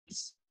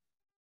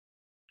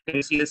Can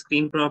you see the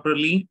screen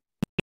properly?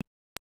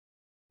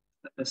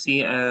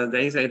 See,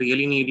 guys, I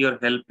really need your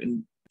help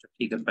in.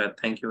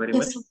 Thank you very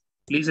much.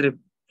 Please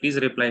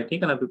reply,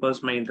 ठीक है ना?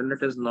 Because my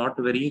internet is not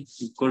very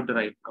good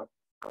right now.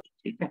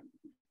 ठीक है.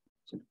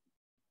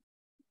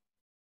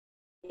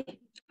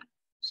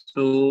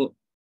 So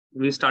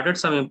we started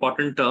some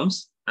important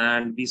terms,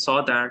 and we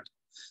saw that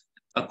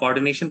a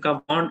coordination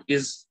compound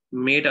is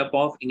made up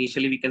of,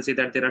 initially we can say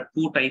that there are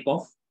two type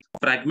of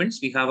fragments.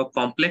 We have a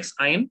complex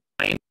ion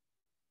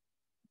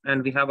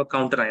and we have a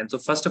counter ion. So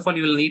first of all,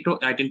 you will need to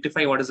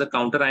identify what is a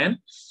counter ion,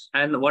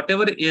 and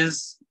whatever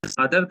is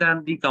other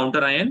than the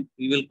counter ion,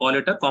 we will call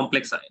it a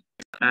complex ion.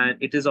 And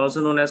it is also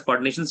known as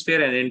coordination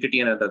sphere and entity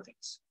and other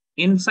things.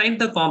 Inside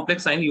the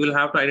complex ion, you will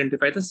have to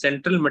identify the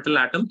central metal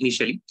atom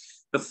initially.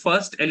 The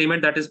first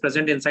element that is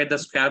present inside the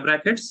square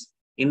brackets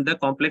in the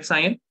complex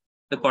ion,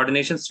 the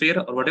coordination sphere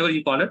or whatever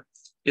you call it,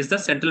 is the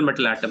central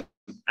metal atom.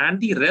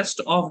 And the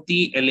rest of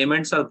the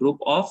elements or group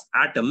of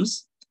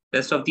atoms,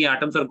 rest of the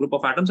atoms or group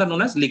of atoms are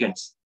known as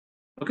ligands.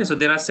 Okay, so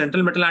there are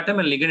central metal atom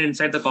and ligand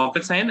inside the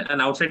complex ion,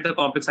 and outside the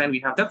complex ion, we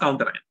have the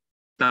counter ion.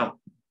 Now,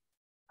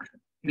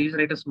 please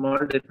write a small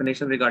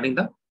definition regarding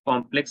the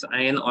complex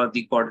ion or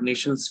the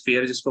coordination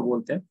sphere, जिसको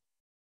बोलते हैं.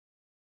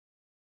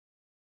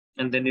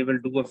 And then we will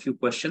do a few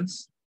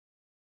questions.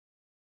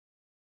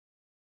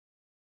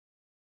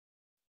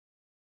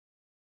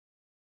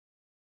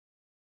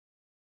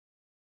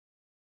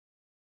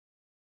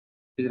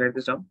 Please write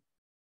this down.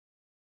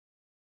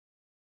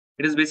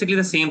 It is basically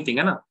the same thing,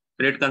 है ना?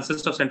 It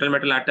consists of central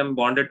metal atom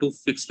bonded to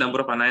fixed number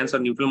of anions or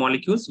neutral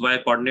molecules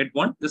via coordinate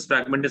bond. This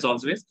fragment is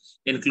always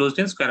enclosed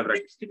in square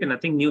brackets. Okay,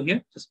 nothing new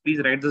here. Just please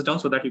write this down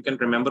so that you can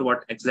remember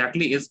what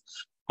exactly is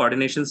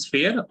coordination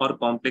sphere or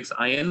complex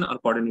ion or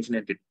coordination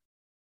entity.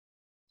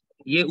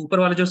 ये ऊपर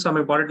वाले जो some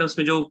important terms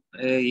में जो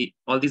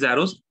all these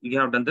arrows, we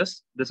have done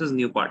this. This is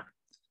new part.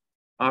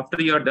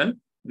 After you are done,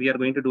 we are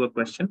going to do a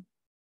question.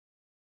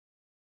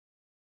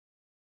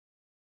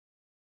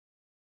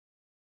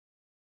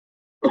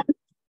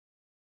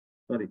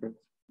 Sorry.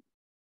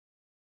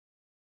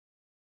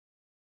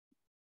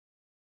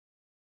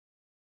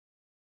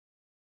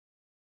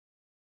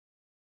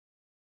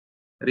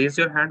 Raise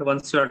your hand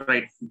once you are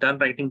done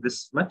writing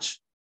this much.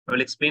 I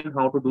will explain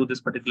how to do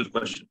this particular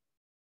question.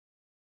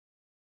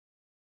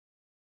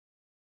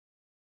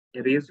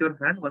 Raise your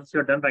hand once you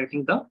are done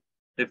writing the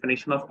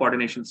definition of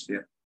coordination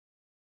sphere.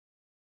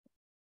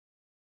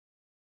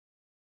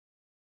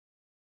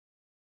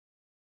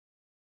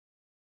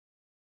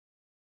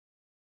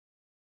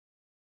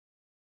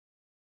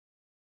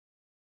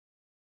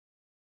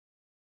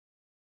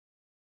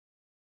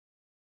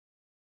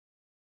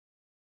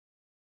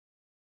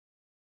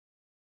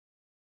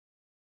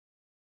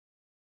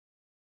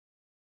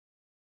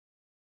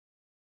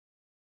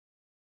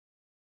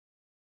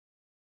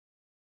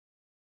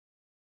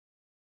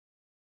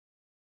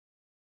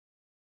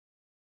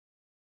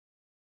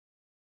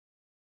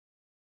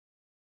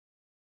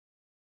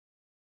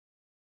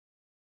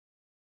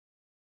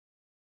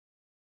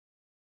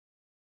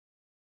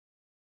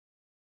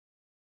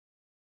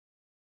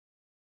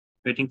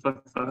 Waiting for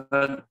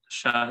Fahad,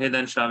 Shahid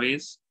and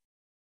Shaviz.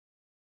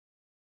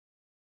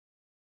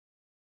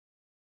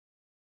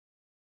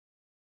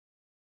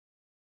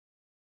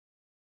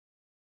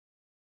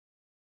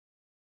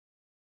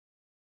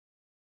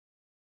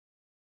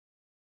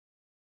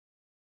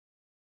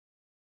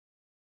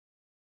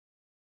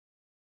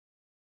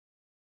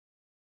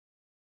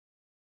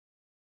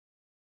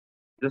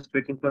 Just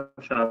waiting for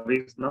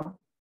Shaviz now.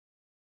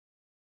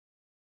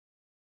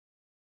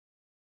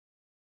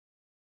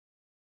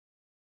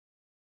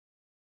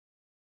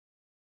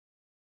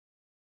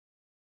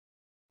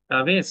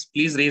 Shaviz,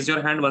 please raise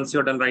your hand once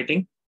you're done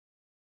writing.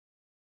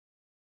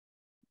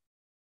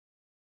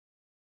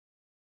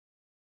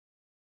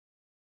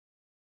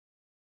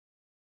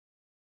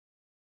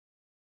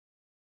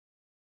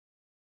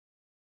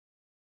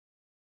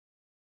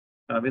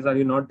 Shaviz, are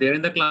you not there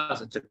in the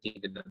class?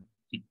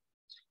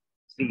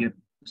 See,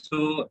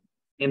 so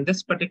in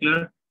this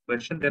particular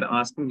question, they're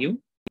asking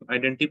you to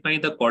identify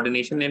the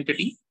coordination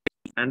entity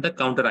and the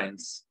counter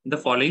ions in the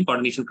following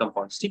coordination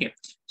compounds. ठीक है?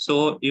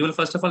 So you will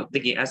first of all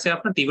देखिए ऐसे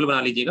आप ना table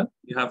बना लीजिएगा.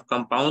 You have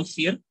compounds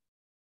here.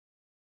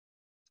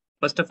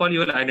 First of all, you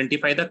will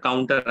identify the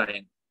counter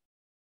ion.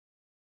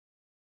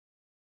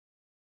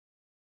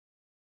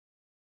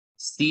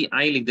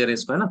 CI लिख दे रहे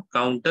इसको है ना,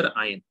 counter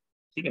ion.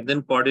 ठीक है?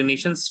 Then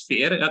coordination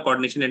sphere या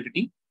coordination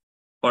entity.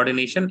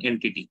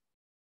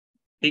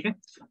 ठीक है?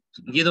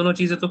 ये दोनों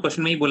चीजें तो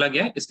क्वेश्चन में ही बोला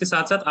गया है. इसके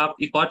साथ साथ आप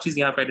एक और चीज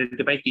यहाँ पे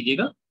आइडेंटिफाई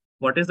कीजिएगा.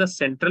 What is the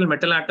central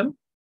metal atom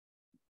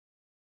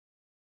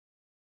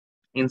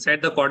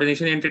inside the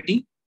coordination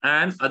entity?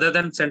 And other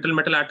than central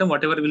metal atom,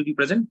 whatever will be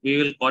present, we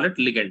will call it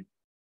ligand.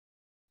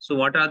 So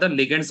what are the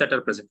ligands that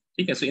are present?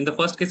 Okay, so in the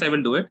first case, I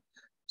will do it.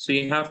 So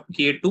you have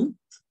K2,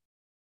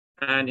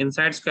 and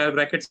inside square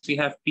brackets, we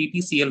have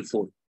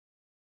PtCl4.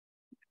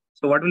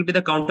 So what will be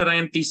the counter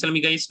ion? Please tell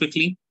me, guys,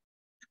 quickly.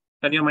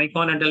 Turn your mic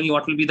on and tell me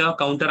what will be the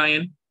counter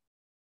ion.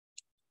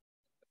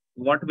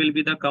 What will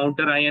be the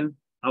counter ion?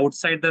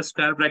 Outside the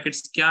square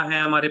brackets क्या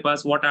है हमारे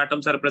पास? What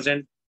atoms are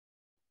present?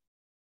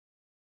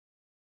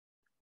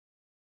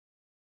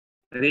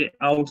 अरे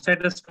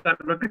outside the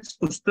square brackets,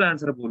 कुछ तो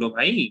answer बोलो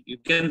भाई. You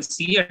can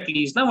see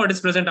at least ना what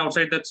is present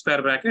outside the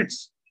square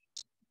brackets.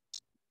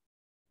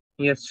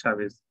 Yes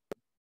शाविज.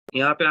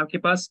 यहाँ पे आपके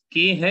पास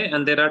k है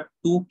and there are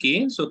to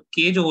k. So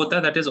k जो होता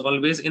है that is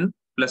always in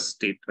plus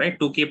state, right?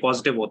 2k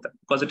positive होता है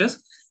because it is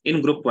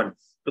in group one.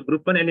 तो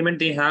group one element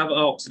they have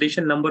a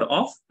oxidation number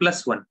of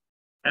 +1,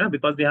 है ना,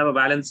 because they have a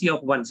valency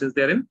of 1 since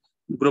they are in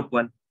group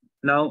one.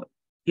 Now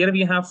here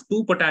we have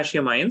two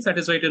potassium ions, that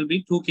is why it will be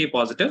 2k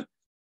positive,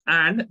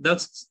 and the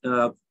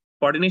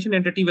coordination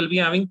entity will be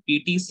having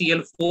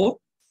PtCl4.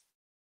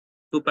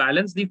 To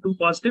balance the two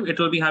positive, it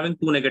will be having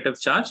two negative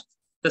charge.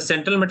 The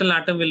central metal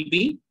atom will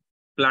be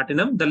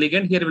platinum. The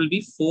ligand here will be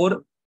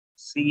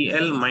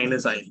 4Cl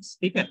minus ions.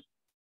 ठीक है,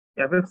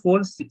 या फिर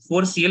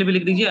 4Cl भी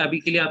लिख दीजिए. अभी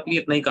के लिए आपके लिए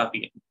इतना ही काफी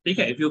है. ठीक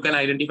है, if you can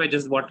identify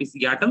just what is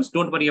the atoms,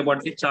 don't worry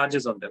about the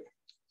charges on them.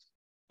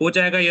 हो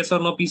जाएगा. yes or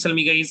no, please tell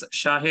me guys.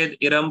 Shahid,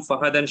 Iram,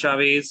 Fahad and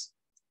Shavez,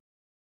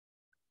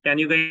 can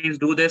you guys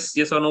do this?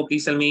 Yes or no,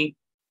 please tell me.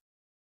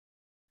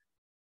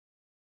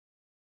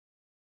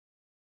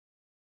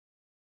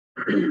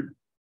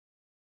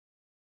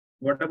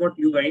 What about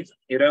you guys?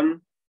 Iram,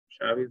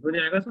 Shavez, हो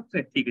जाएगा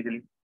सबसे? ठीक है,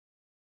 चलिए.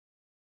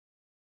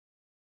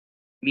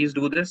 Please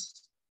do this.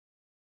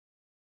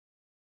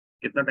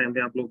 कितना time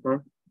दें आप लोग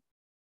को?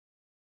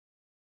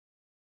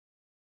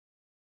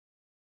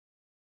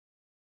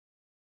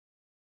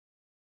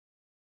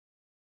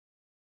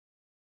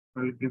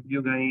 I'll give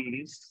you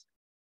guys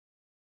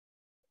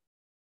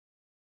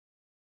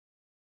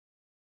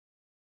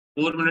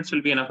 4 minutes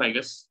will be enough, I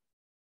guess.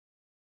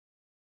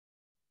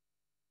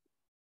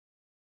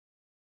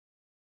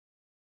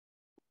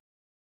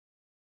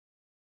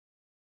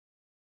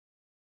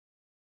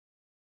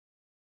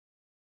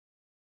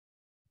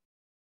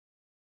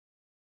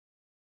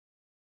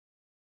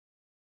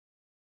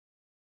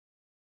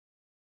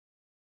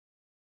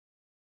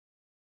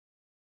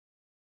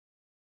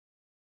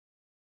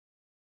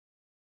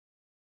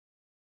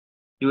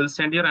 You will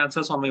send your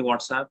answers on my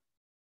WhatsApp.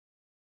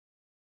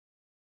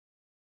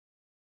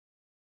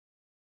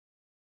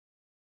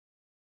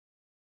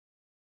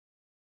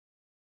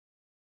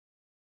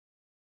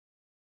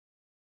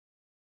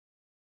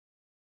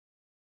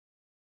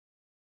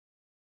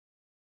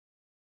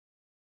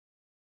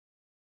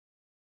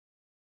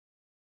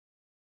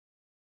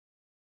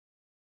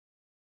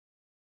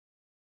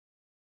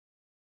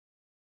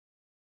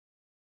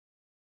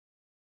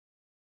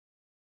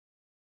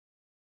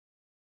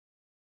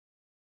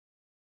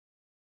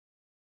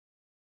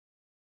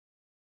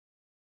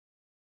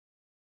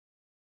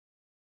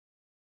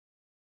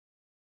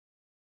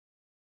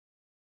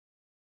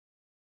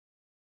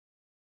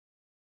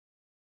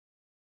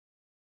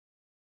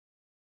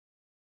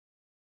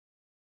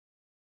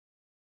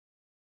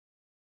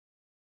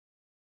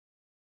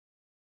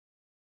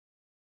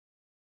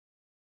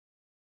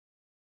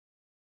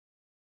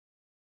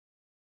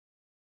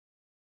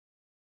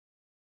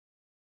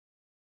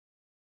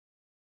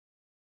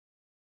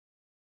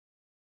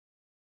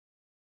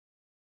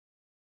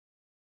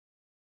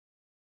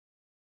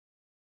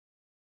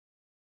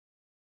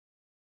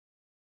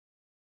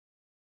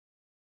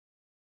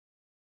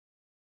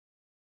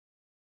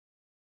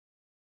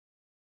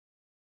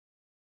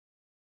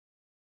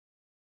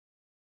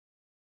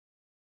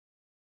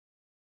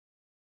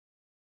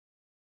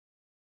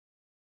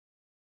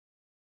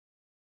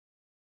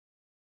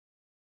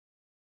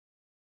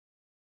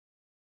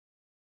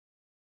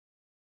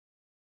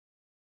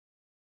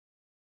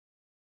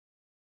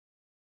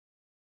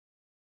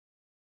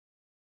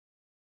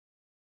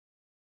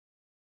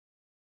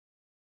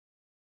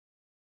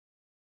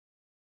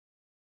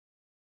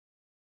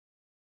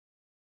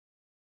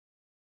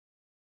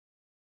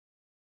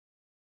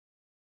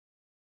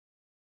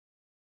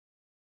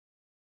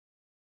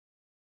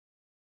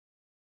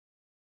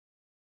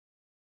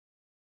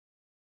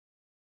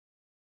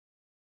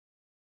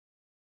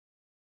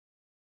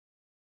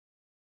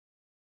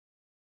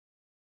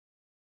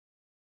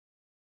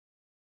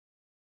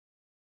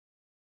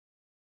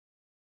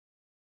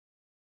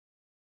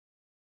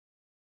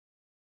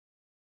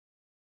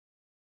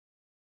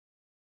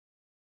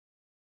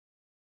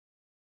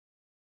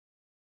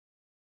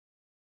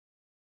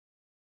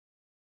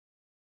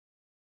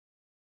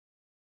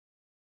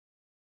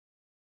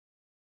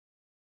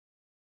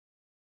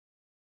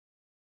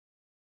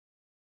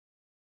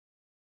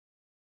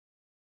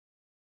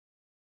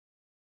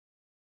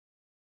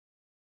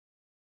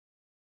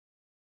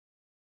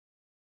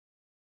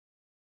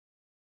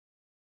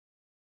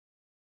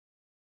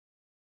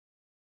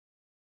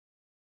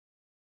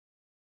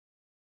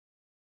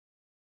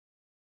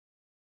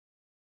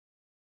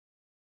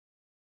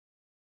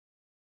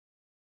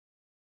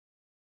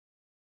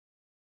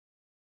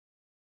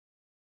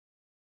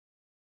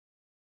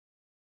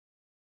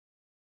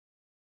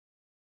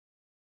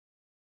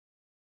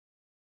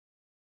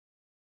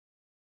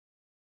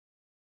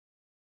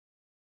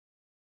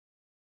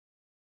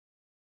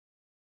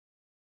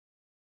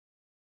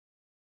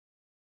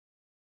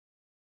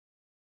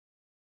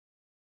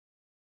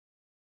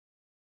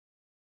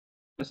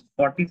 Just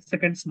 40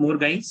 seconds more,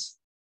 guys.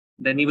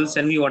 Then you will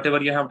send me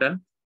whatever you have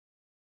done.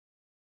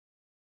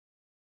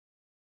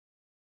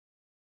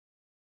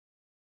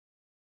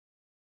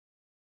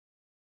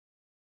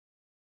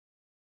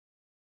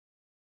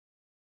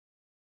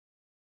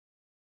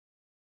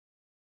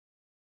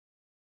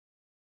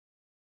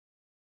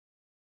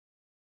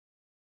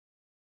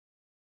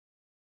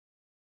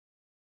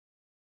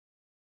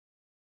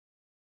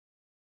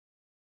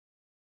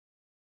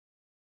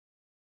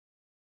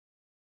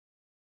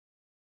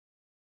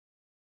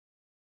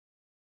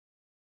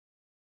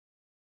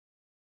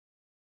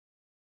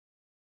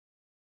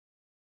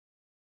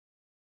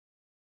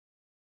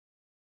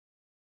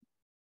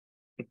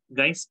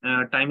 Guys,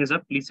 time is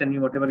up. Please send me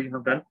whatever you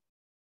have done.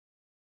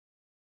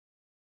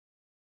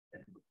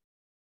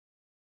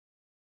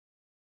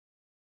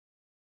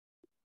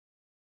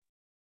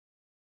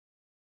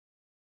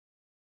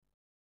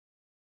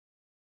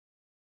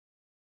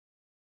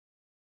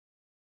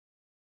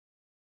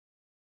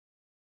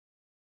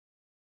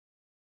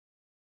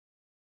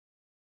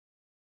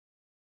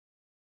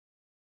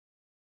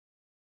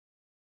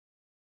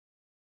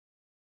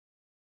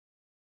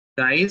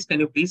 Guys, can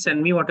you please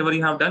send me whatever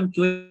you have done?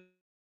 क्यों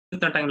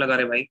इतना time लगा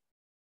रहे भाई?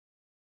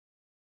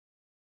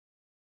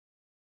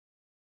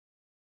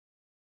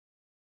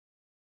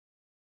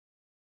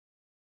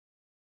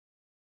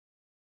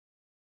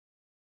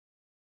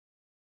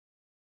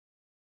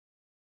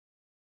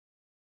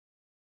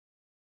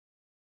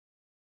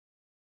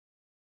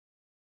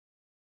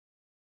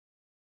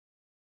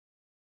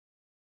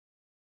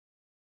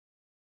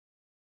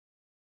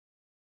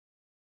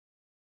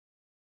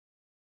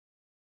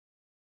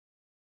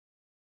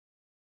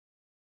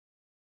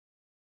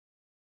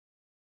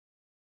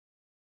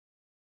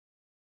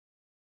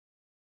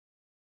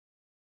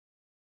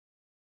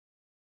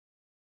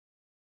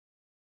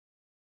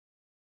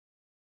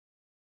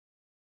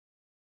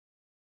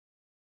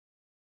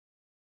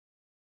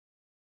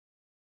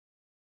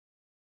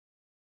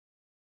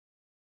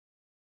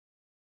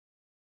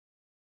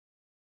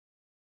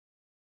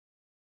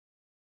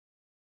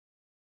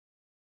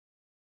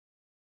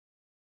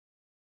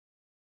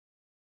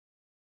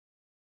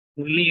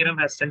 Only Iram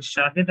has sent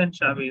Shahid and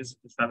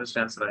Shahid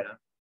answer आया.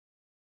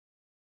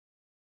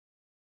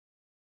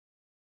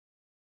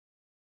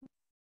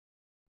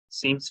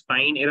 Seems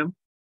fine, Iram.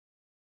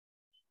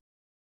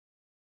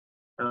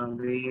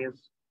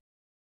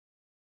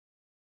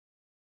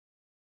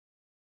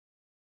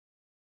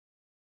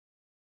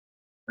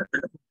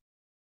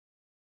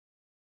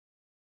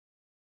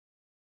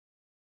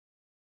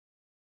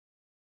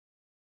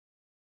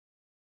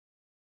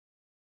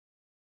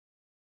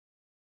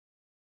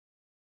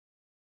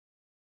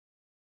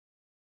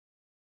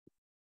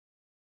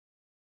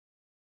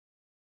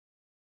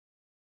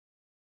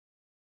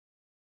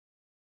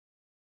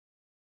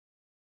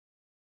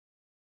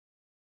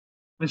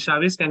 Miss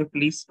Shavis, can you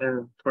please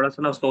थोड़ा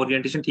सा ना उसका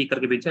ओरिएंटेशन ठीक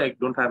करके भेजा? I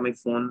don't have my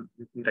phone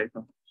with me right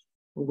now.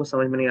 वो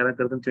समझ में नहीं आ रहा,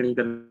 गर्दन टेढ़ी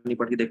करनी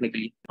पड़ती देखने के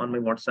लिए on my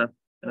WhatsApp,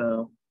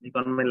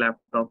 on my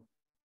laptop.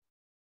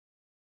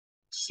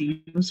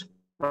 Seems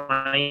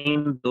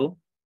fine though.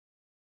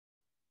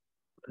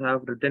 I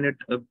have written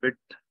it a bit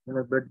in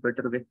a bit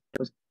better way.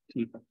 बस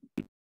ठीक है.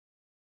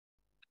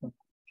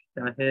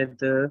 शायद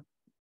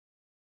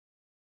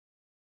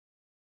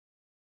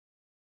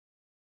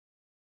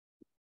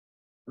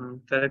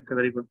करेक्ट,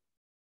 वेरी गुड.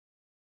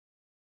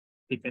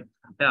 ठीक है.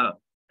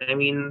 आई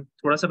मीन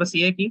थोड़ा सा बस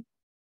ये है कि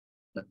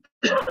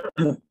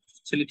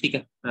चलिए ठीक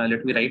है,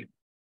 let me right.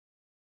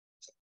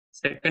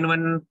 Second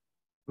one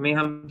में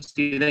हम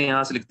सीधे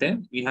यहाँ से लिखते हैं.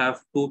 We have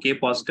 2K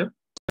positive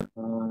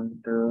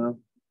and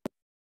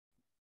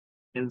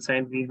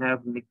inside we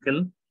have nickel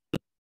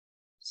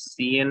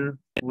Cn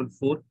whole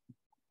 4.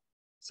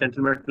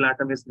 Central metal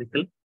atom is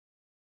nickel.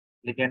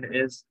 Ligand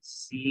is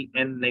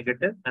Cn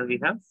negative and we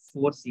have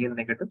 4 Cn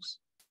negatives.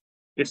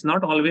 It's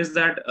not always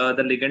that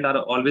the ligand are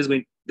always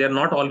going, they're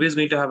not always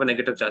going to have a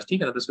negative charge.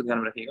 ठीक है ना, तो इसको ध्यान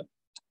में रखिएगा.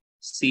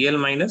 Cl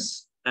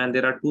minus and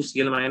there are 2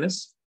 Cl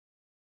minus.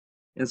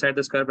 Inside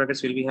the square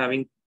brackets we'll be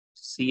having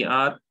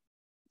Cr,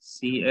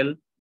 Cl,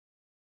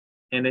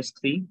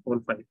 NH3 whole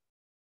 5.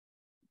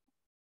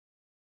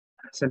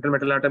 Central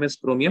metal atom is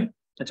chromium.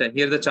 Achha,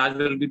 here the charge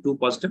will be 2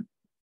 positive.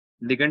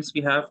 Ligands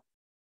we have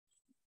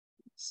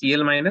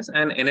Cl minus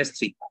and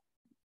NH3.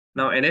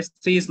 Now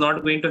NH3 is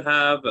not going to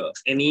have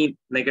any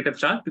negative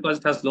charge because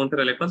it has lone pair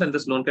electrons and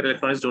this lone pair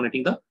electron is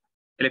donating the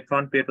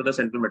electron pair to the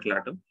central metal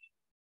atom.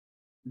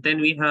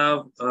 Then we have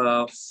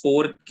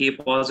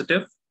 4K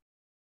positive.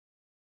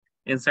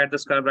 Inside the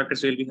square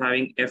brackets we'll be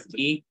having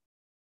Fe,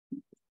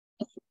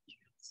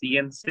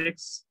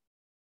 Cn6,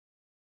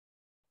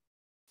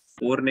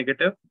 4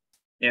 negative.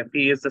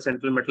 Fe is the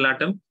central metal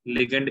atom.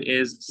 Ligand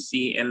is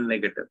Cn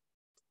negative.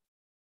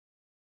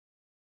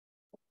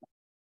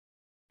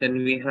 Then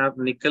we have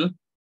nickel,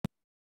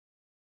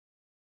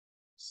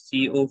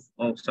 CO.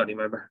 Oh, sorry,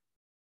 my bad.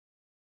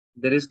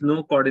 There is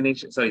no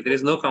coordination. Sorry, there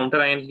is no counter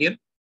ion here.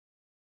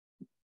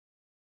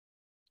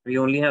 We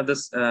only have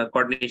this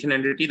coordination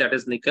entity, that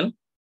is nickel,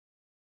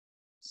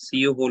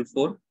 CO whole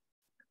 4.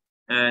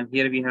 And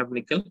here we have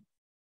nickel.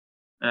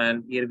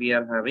 And here we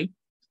are having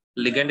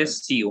ligand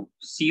is CO.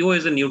 CO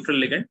is a neutral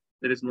ligand.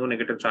 There is no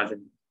negative charge in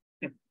it.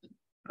 Okay.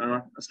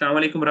 Assalamu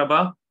alaikum,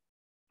 Rabah.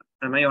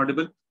 Am I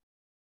audible?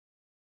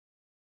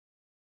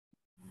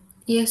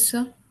 Yes,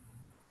 sir.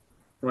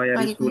 Why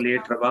are you so Walaikum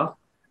late, salam. Rabah?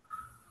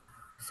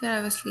 Sir,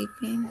 I was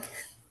sleeping.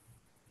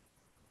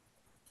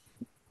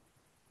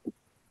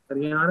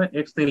 अरे यार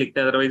X नहीं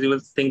लिखते, otherwise you will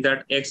think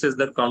that X is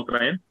the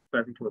counter-ion. तो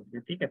ऐसे छोड़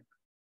दीजिए, ठीक है?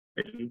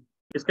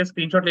 इसका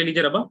स्क्रीनशॉट ले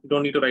लीजिए रबा.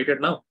 Don't need to write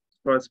it now.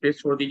 थोड़ा स्पेस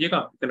छोड़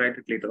दीजिएगा. You can write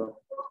it later on.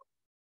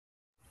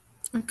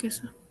 Okay,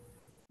 sir.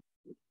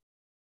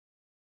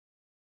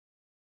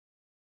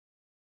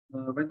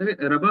 By the way,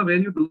 Raba, were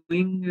you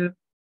doing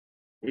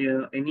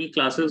any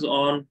classes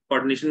on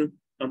coordination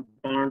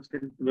compounds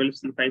in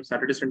 12C5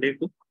 Saturday, Sunday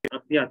को?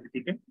 आप भी आते,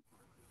 ठीक है?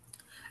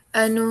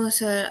 No,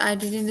 sir. I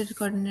didn't do the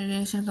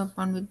coordination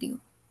compound with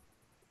you.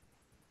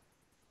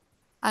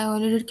 I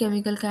only did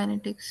chemical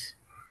kinetics.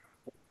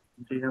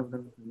 Do you have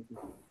done?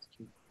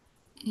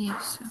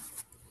 Yes, sir.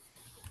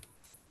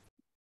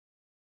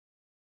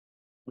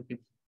 Okay.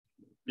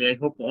 Yeah, I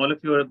hope all of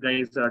you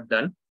guys are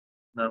done.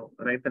 Now,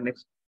 write the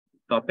next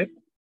topic: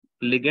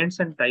 ligands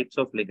and types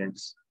of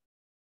ligands.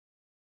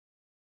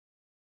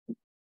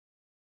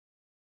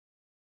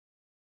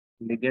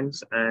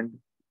 Ligands and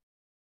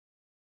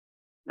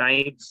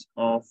types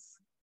of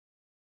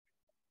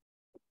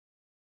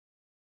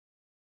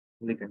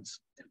ligands.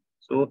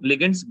 So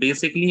ligands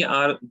basically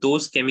are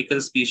those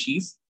chemical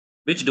species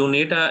which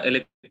donate an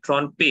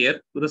electron pair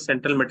to the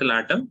central metal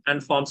atom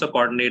and forms a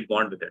coordinate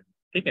bond with it.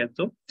 Okay,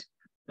 so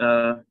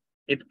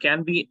it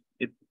can be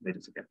wait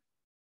a second.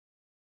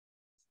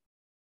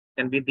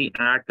 Can be the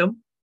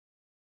atom.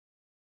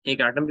 एक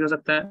atom भी हो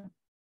सकता है,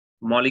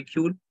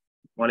 molecule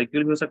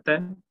भी हो सकता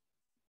है,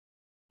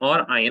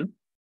 और ion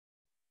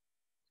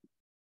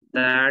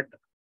that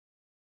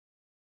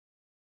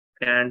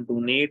can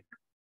donate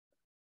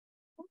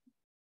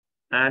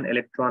an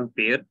electron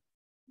pair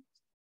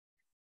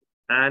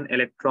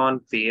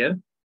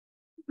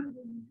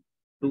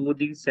to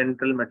the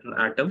central metal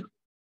atom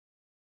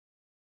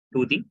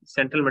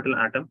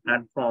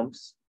and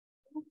forms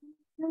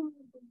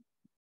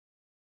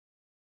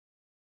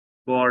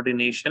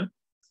coordination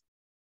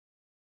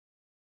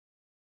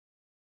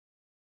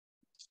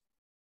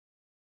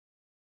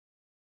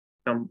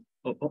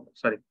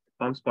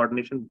forms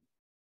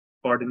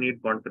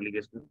coordinate bond कर लीजिए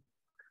इसमें.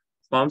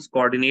 Forms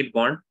coordinate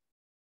bond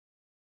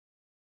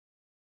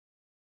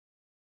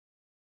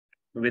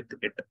with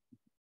it.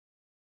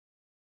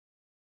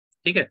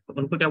 ठीक है, तो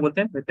उनको क्या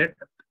बोलते हैं? With it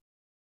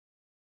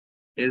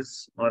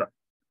is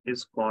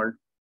called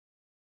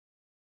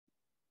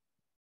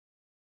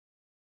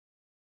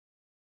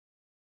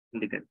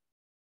ligand.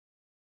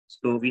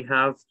 So we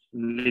have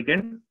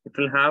ligand. It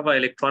will have an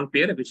electron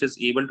pair which is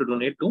able to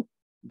donate to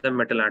the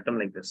metal atom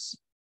like this.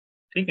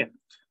 ठीक है.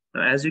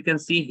 Now, as you can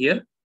see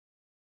here,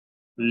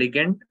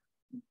 ligand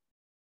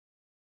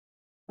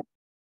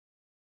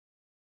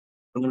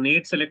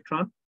donates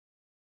electron.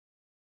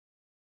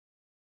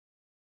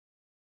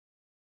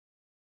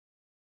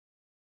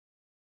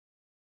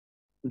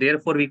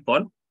 Therefore, we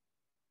call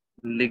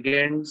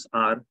ligands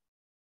are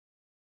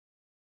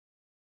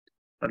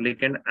or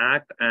ligand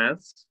act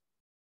as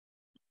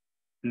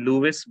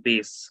Lewis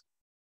base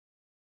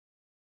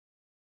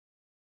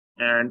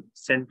and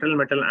central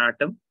metal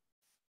atom.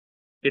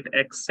 It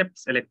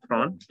accepts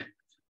electron.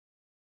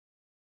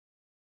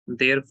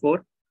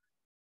 Therefore,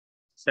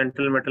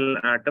 central metal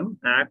atom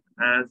act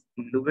as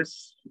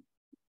Lewis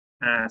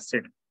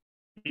acid.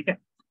 ठीक है,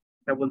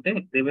 क्या बोलते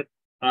हैं? They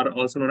are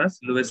also known as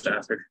Lewis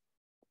acid.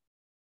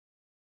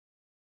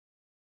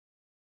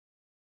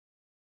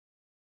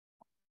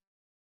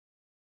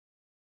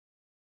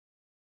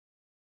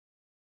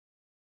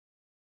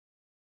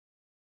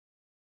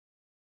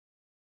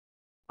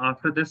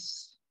 After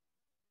this,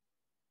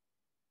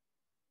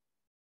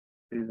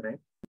 please write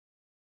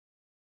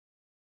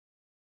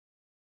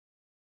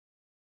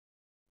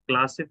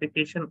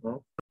classification of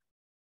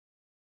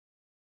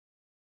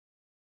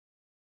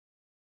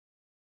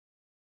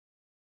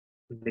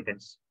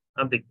ligands.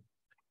 अब देखिए,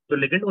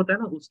 जो ligand होता है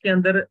ना, उसके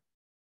अंदर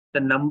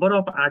the number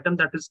of atom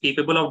that is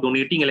capable of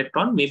donating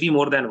electron may be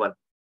more than one.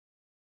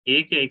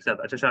 एक या एक साथ.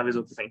 अच्छा, Shaviz,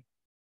 okay, fine.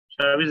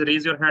 Shaviz,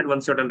 raise your hand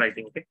once you're done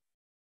writing, okay?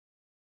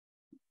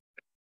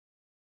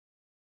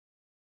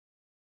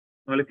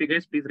 All of you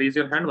guys, please raise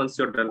your hand once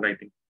you're done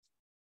writing.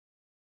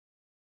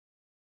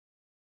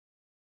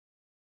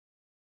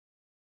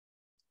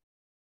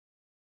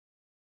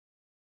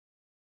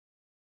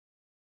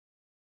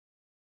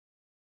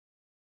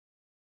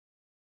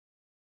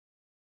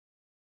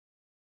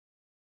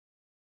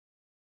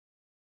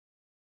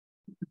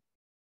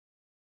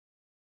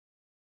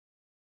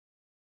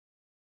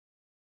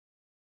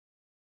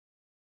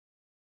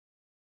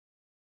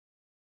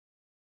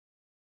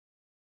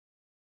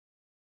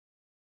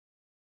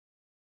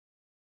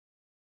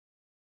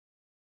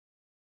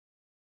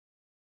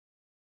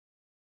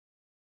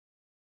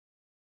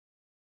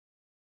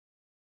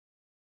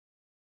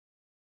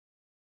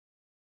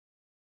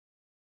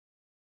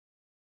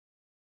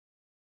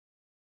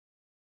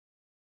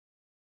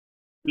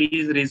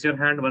 Please raise your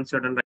hand once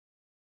you're done.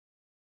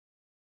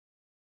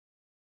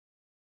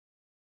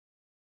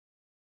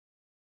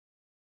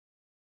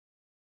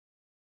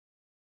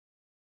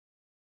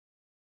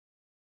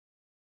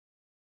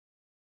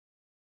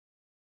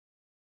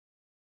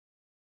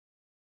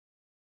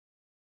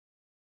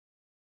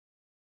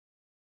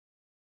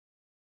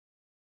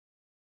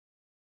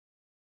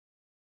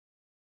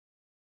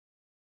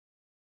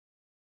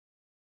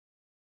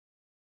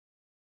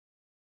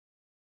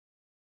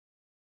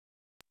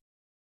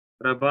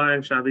 Rabba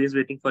and Shadi is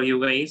waiting for you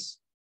guys.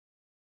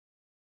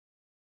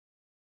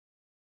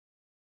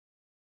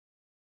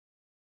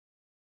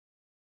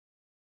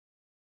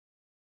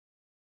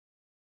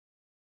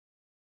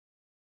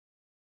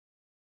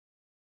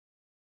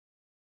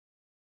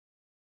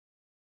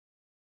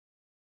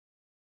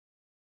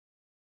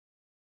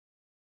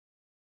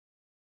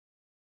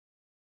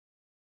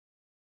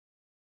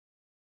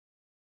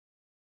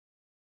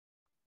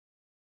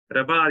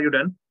 Rabba, are you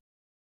done?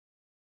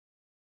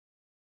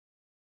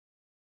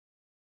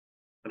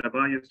 Rabba,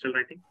 are you still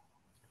writing?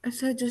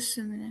 Sir, just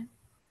a minute.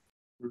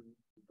 No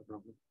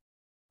problem.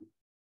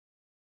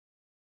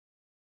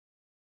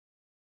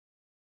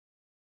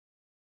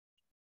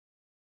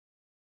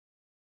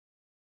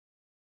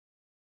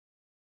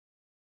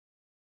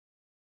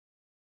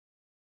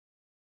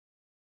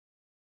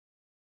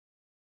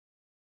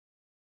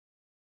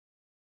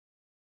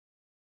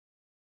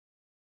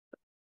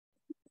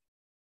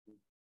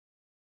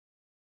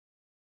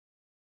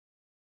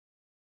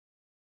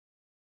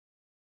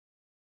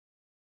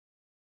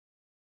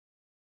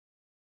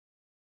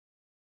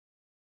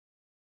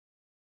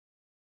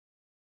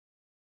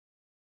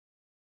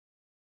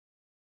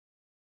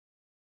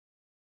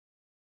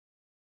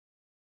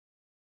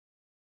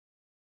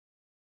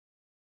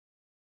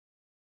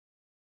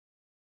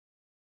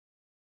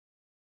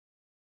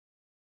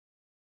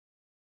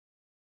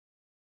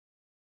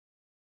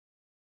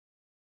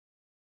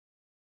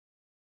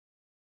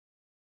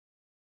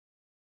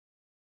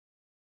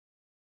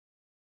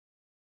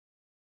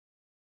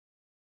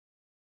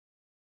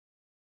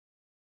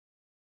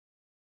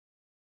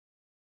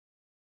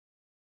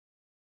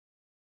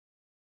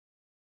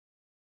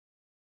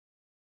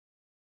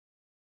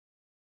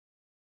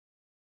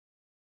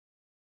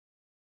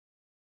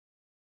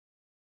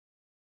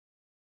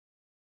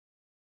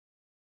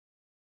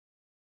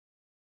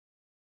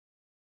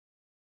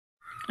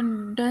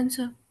 I'm done,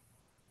 sir.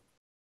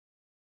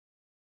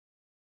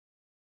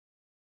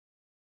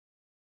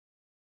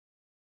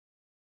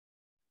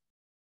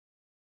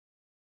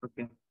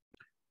 Okay.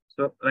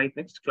 So right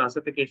next,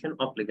 classification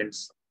of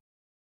ligands.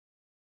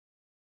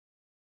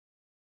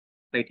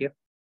 Right here.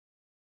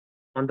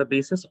 On the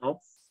basis of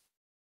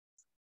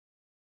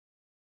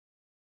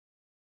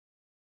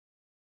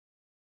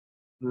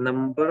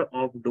number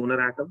of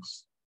donor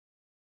atoms,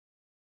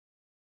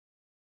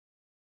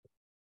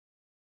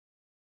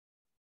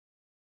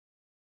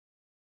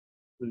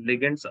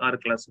 ligands are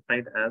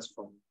classified as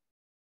follows.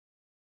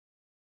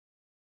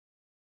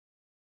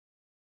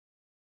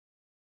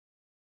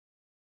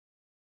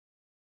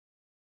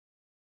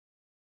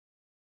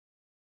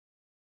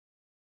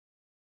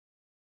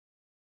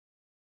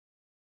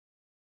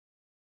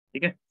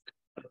 Okay.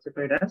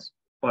 Classified as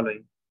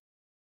following.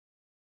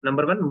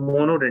 Number one,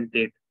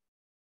 monodentate.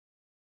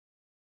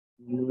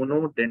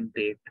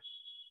 Monodentate.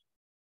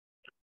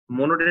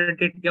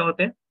 Monodentate क्या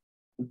होते हैं?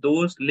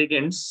 Those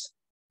ligands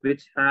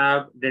which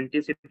have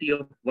denticity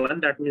of one,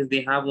 that means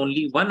they have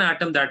only one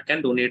atom that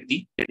can donate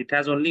the, it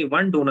has only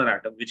one donor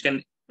atom which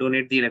can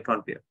donate the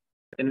electron pair.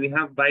 Then we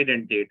have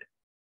bidentate.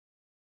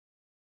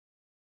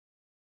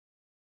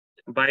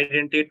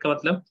 Bidentate का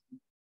मतलब,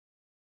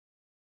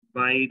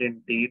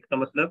 bidentate का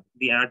मतलब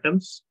the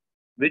atoms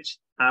which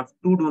have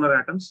two donor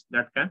atoms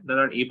that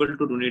are able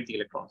to donate the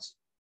electrons.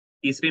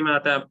 तीसरे में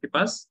आता है आपके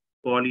पास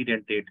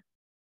polydentate.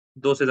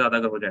 दो से ज्यादा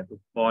अगर हो जाए तो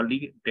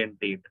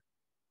polydentate,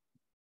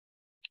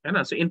 है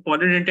ना? So in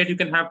polydentate you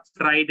can have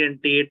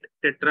tridentate,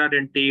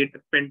 tetradentate,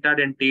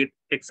 pentadentate,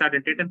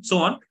 hexadentate, and so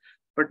on.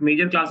 But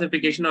major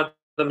classification of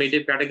the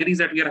major categories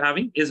that we are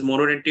having is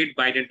monodentate,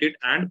 bidentate,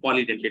 and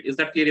polydentate. Is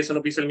that clear? Yes or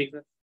no? Please tell me.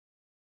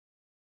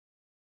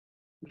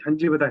 हाँ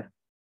जी बताएं.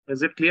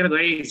 Is it clear,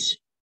 guys?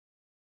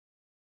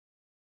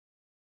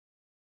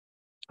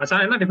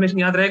 आसान है ना? Definition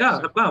याद रहेगा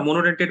सबका?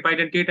 Monodentate,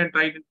 bidentate and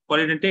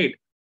polydentate.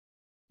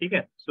 ठीक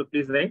है. So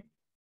please right.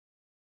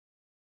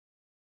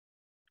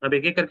 अब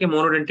एक एक करके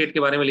मोनोडेंटेट के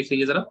बारे में लिख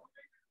लीजिए जरा.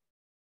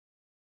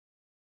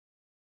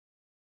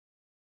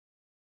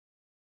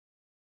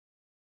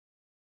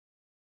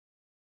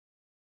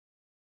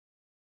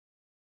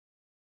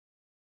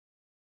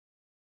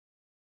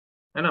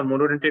 है ना?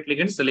 Monodentate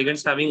ligands, the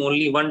ligands having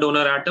only one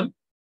donor atom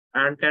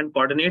and can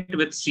coordinate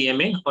with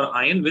CMA or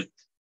ion with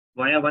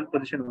via one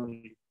position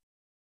only.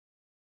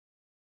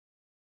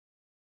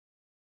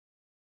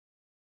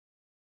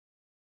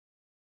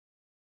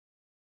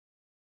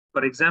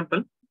 For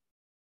example,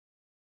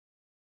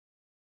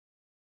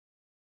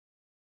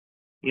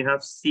 you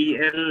have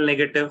Cl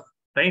negative,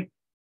 right?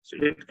 So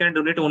it can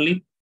donate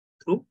only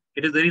through,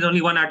 there is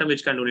only one atom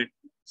which can donate.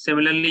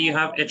 Similarly, you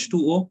have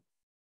H2O,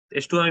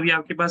 H2O में भी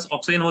आपके पास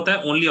oxygen होता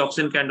है, only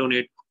oxygen can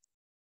donate,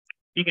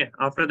 ठीक है.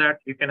 After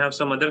that you can have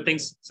some other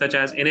things such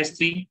as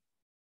NH3.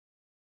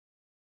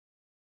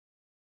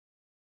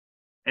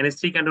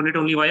 NH3 can donate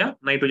only via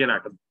nitrogen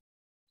atom.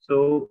 So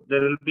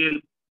there will be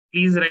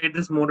please write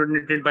this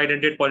monodentate,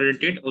 bidentate,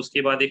 polydentate.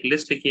 उसके बाद एक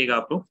list लिखिएगा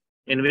आप लोग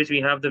in which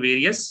we have the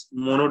various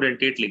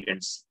monodentate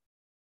ligands.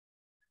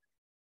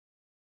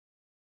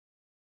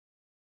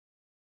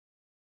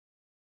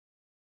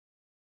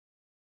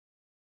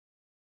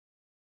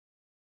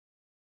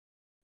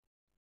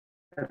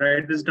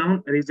 Write this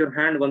down. Raise your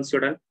hand once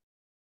you're done.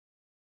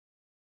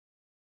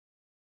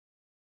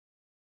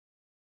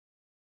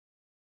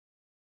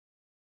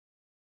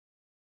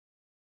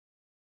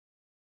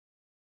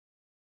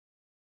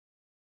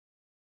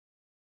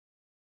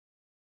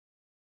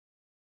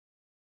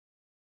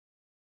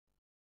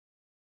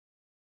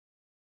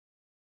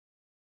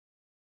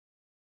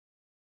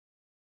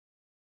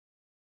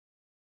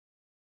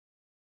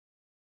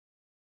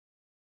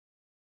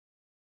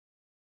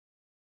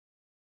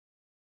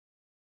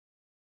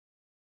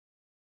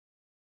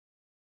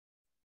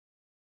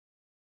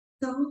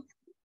 So,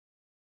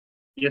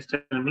 Yes,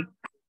 tell me.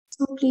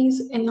 so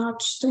please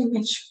enlarge the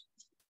image.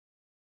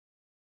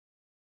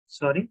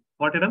 Sorry,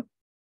 what is it?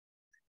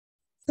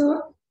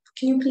 So,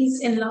 can you please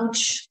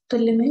enlarge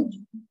the image?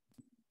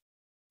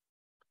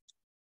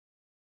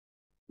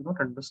 I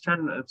don't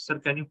understand, sir.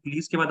 Can you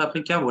please के बाद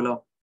आपने क्या बोला?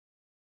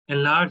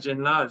 Enlarge,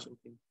 enlarge.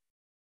 Okay.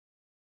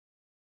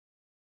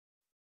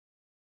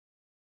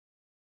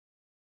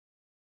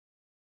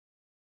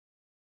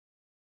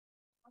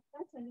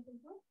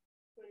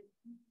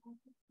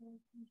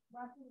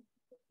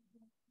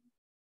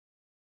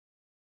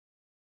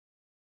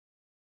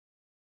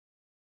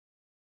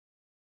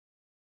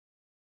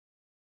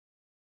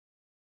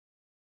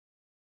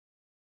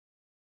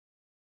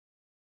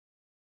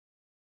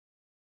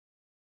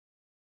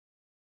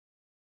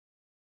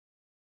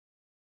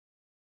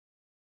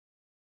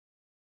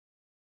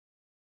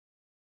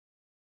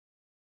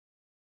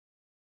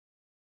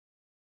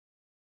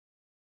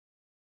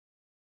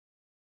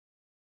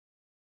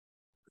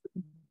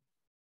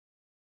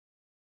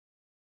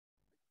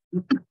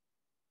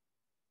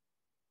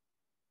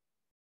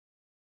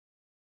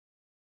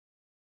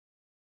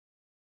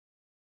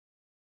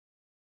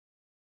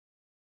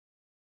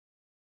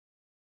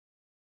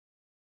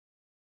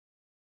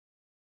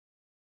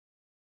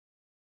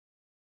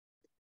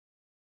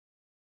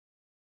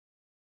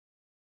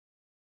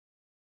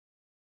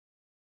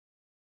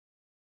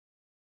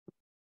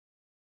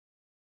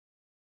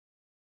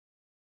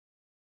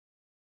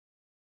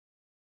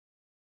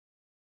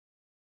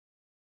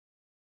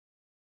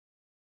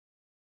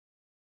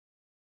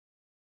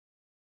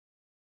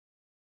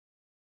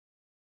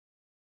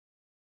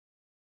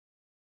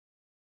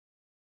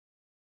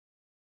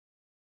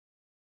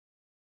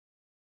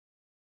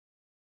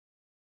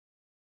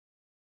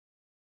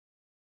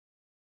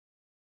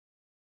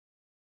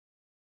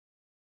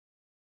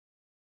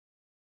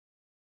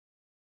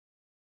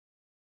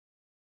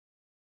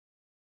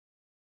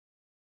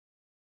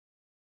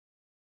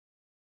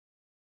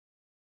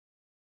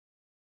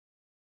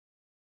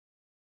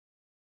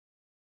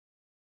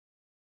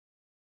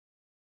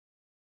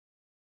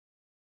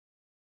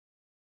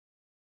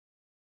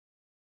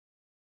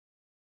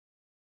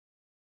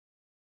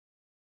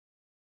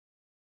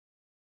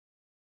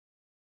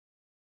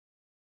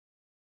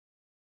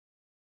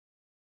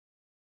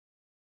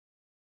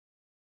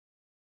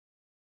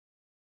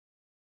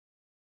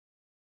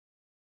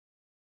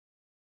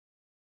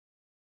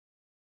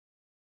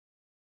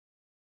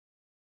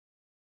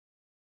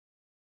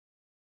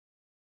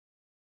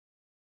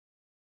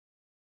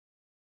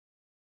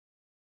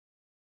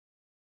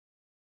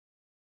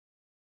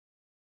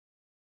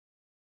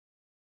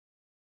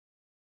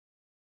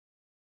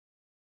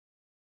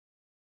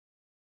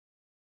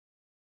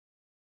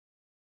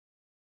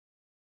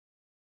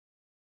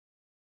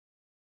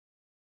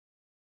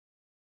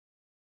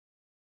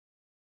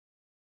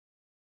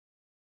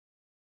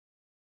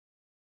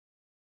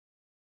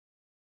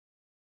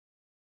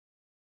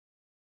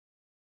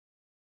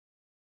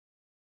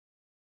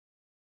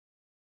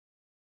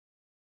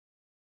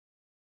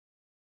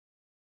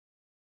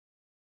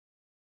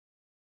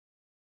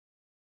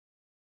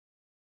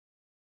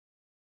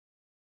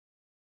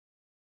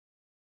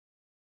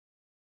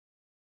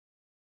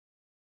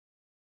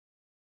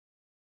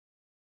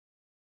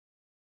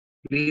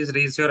 Please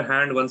raise your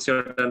hand once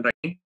you're done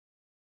writing.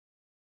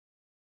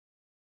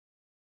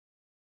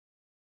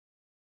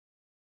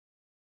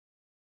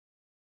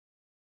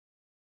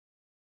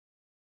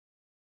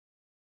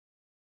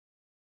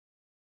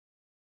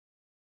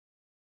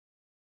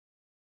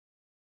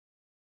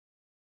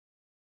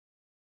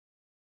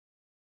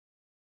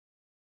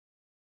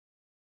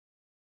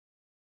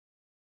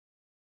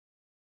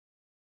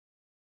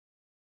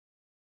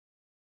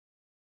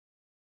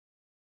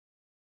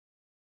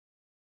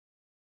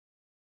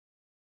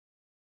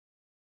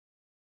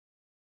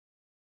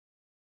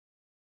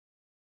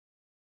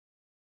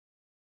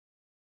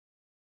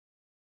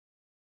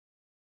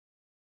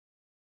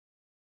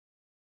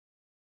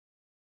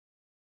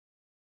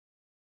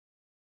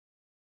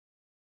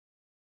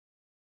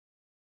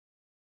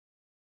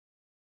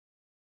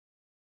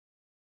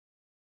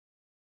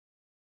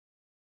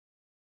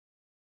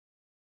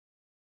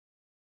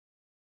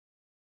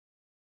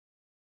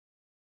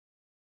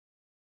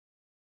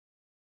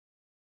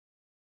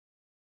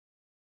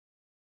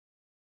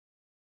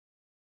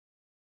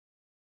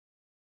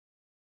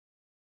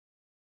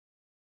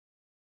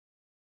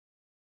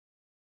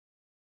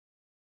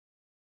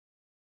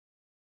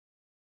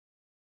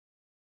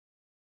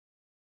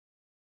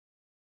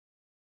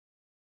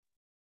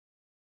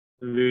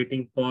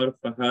 Waiting for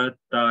Fahad,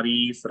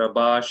 Tarif,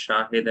 Rabah,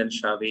 Shahid and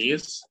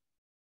Shaviz.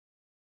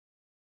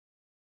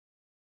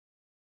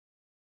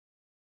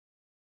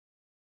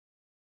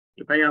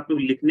 भाई आप लोग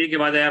लिखने के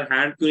बाद यार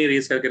हैंड क्यों नहीं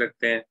रेज करके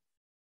रखते हैं?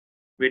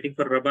 Waiting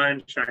for rava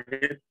and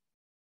Shahid.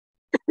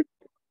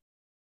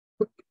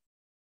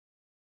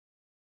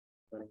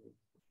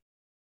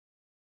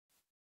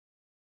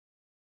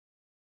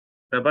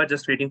 Rabah,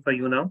 just waiting for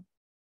you now.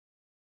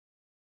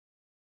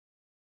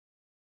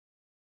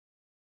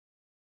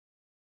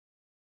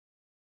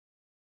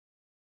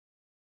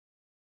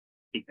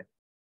 ठीक है.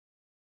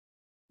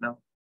 Now,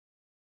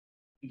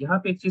 यहाँ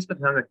पे एक चीज का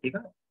ध्यान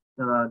रखिएगा.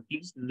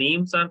 These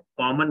names are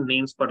common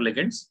names for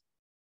ligands,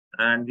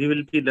 and we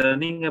will be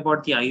learning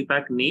about the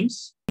IUPAC names.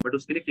 But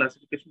उसके लिए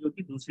classification जो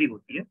की दूसरी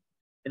होती है.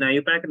 In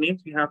IUPAC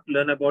names, we have to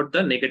learn about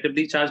the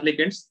negatively charged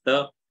ligands, the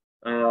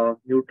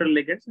neutral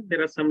ligands, and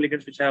there are some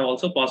ligands which have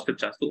also positive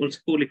charge. तो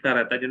उसको लिखना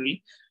रहता है generally.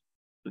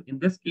 So in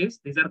this case,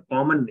 these are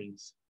common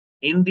names.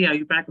 In the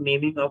IUPAC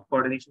naming of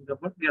coordination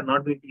compound, we are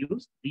not going to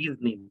use these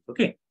names.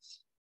 Okay.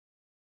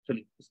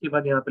 चलिए उसके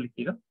बाद यहाँ पे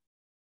लिखिएगा.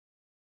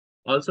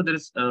 Also there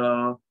is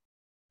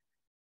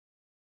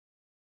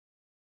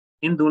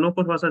इन दोनों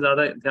को थोड़ा सा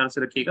ज्यादा ध्यान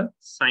से रखिएगा.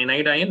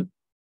 Cyanide ion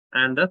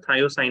and the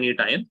thiocyanate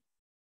ion,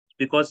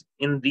 because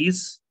in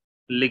these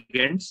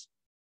ligands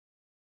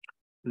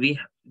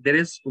there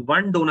is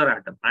one donor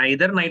atom,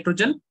 either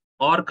nitrogen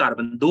और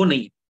कार्बन, दो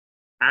नहीं,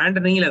 एंड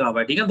नहीं लगा हुआ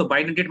है. ठीक है, तो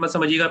बाइडेंटेट मत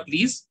समझिएगा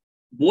please.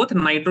 Both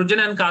nitrogen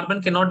and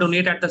carbon can not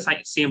donate at the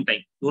same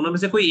time. दोनों में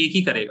से कोई एक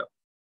ही करेगा.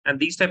 And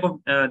these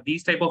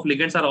type of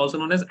ligands are also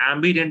known as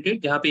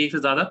ambidentate, जहां पे एक से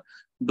ज्यादा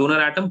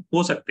डोनर एटम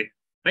हो सकते हैं.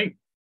 राइट.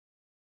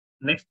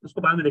 नेक्स्ट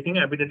उसको बाद में देखेंगे.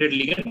 ambidentate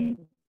ligand,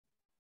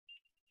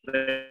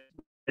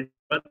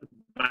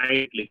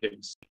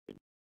 ligands.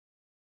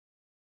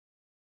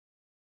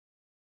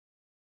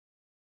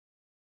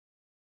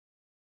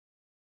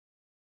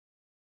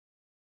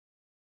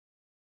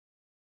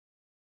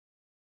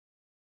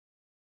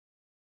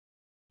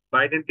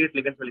 Bidentate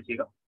ligands में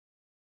लिखिएगा.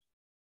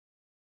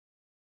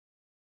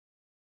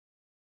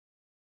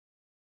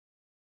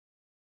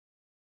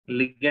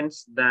 Ligands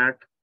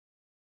that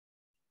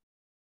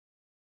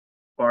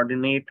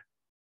coordinate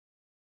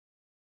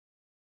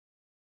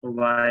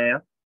via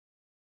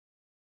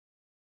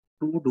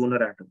two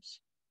donor atoms.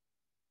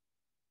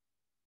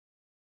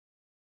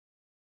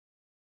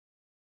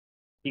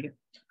 ठीक है.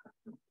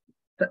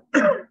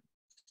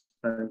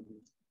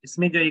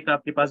 इसमें जो एक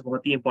आपके पास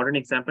बहुत ही इंपॉर्टेंट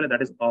एग्जांपल है,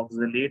 दैट इज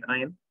ऑक्सलेट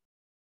आयन.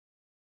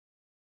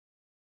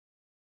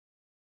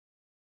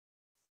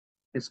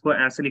 इसको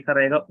ऐसे लिखा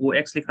रहेगा,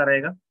 OX लिखा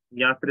रहेगा,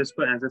 या फिर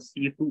इसको एज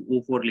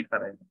C2O4 लिखा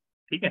रहेगा.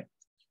 ठीक है.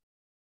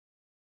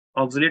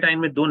 ऑक्सलेट आयन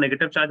में दो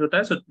नेगेटिव चार्ज होता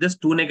है. So this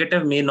to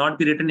negative may not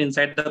be written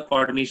inside the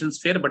coordination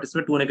sphere, but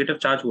इसमें टू नेगेटिव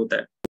चार्ज होता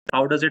है.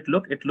 How does it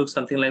look? It looks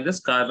something like this.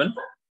 Carbon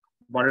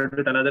bonded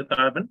with another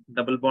carbon,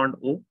 double bond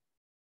O,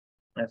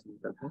 ऐसे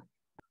लिखते हैं.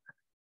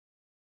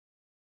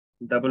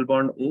 Double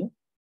bond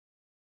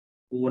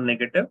O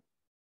negative,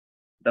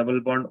 double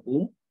bond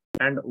O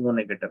and O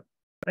negative.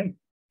 Right.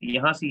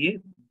 यहाँ से ये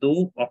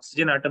दो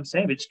oxygen atoms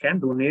हैं which can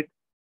donate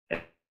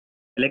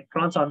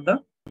electrons on the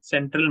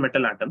central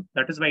metal atom.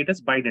 That is why it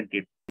is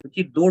bidentate.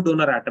 क्योंकि दो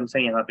donor atoms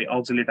हैं यहाँ पे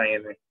ऑक्सलेट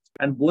आयन में,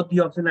 and both the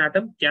oxygen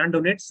atom can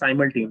donate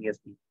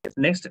simultaneously.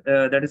 Next,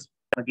 that is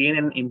again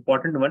an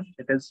important one.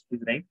 It is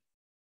right.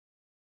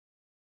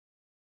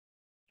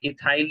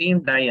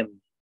 Ethylene diamine.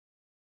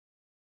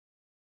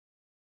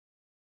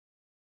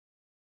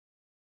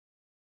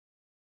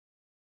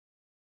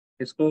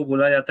 इसको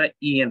बोला जाता है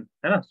EN,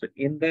 है ना? So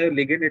in the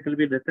ligand it will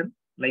be written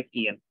like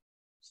EN.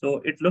 So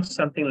it looks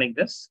something like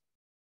this.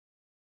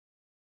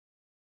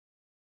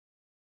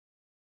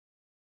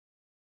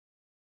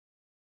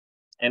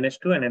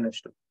 NH2 and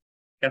NH2.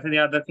 कैसे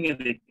याद रखेंगे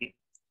देखिए.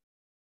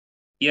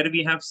 Here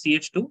we have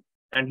CH2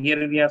 and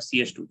here we have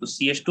CH2. तो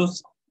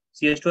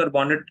CH2 are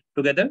bonded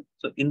together.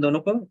 So इन दोनों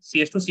को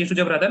CH2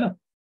 जब रहता है ना,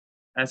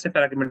 ऐसे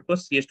फ्रैगमेंट को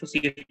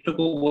CH2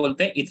 को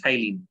बोलते हैं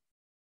इथाइलिन.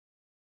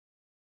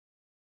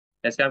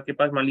 जैसे आपके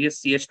पास मान लीजिए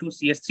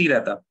CH2CH3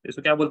 रहता, तो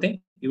इसको क्या बोलते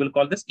हैं? You will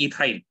call this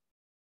ethyl.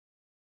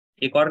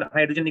 एक और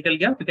हाइड्रोजन निकल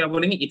गया तो क्या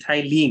बोलेंगे?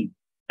 इथाइलिन.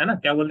 है ना?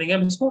 क्या बोल देंगे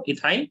हम इसको?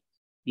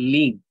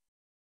 Ethylene.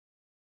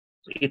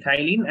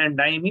 Ethylene and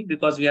diamine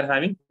because we are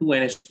having to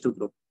NH2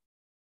 group.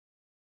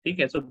 ठीक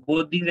है. So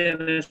both these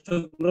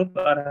NH2 group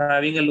are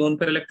having a lone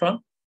pair electron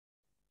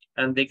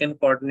and they can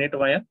coordinate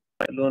via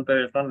lone pair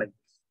electron like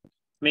this.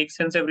 Make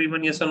sense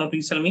everyone? Yes or no?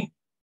 Please tell me.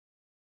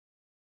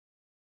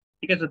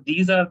 ठीक है. So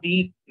these are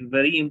the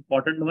very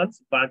important ones.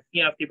 बाकी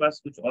आपके पास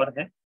कुछ और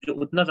है जो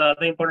उतना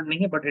ज्यादा important नहीं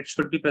है, but it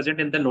should be present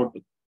in the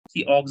notebook.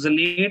 See,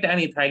 oxalate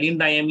and ethylene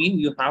diamine,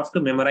 you have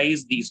to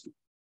memorize these two.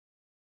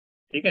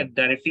 ठीक है.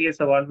 डायरेक्टली ये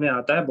सवाल में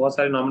आता है, बहुत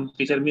सारे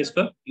नॉमेनक्लेचर में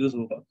इसका यूज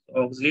होगा.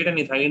 ऑक्सलेट एंड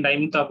इथाइलिन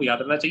डाइमीन तो आपको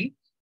याद रखना चाहिए.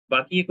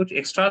 बाकी ये कुछ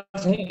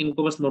एक्स्ट्रास हैं,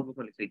 इनको बस नोटबुक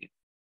में लिख लीजिए.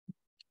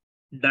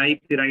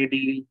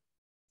 डाइपिराइडिल,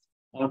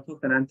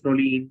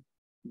 orthophenanthroline,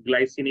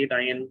 glycinate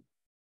ion.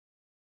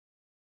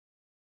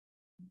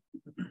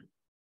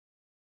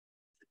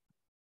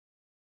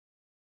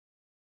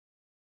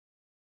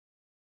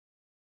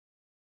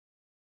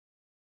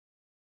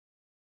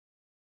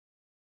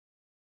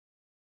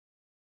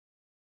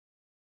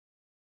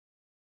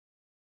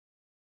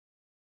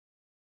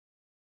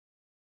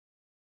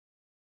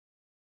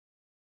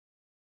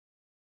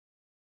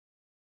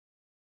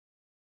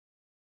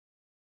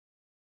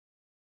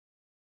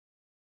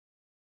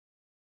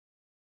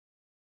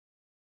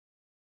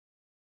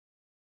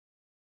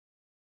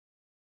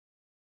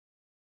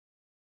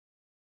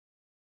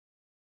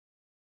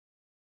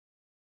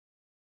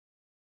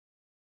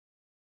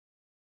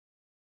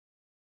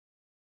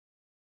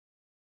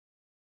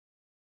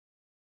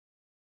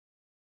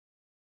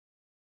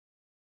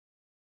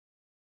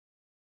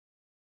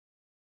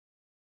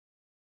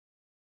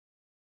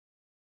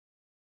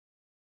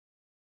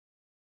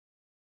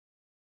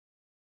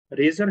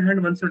 Raise your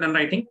hand once you're done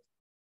writing.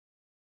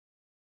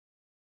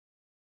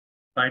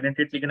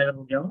 Identity ligand अगर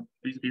हो गया हो,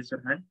 please raise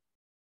your hand.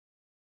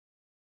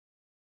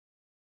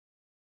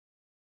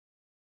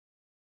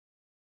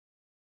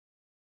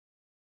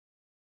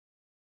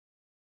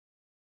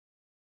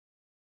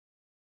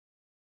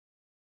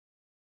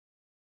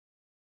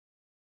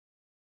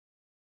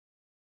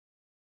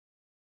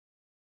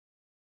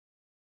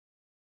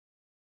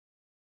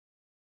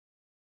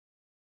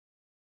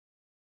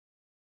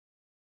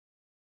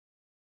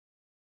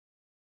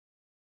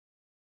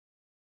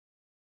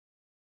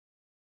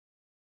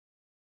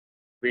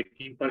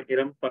 Waiting for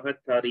Iram, Fahad,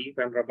 Tarif,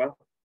 and Rabah.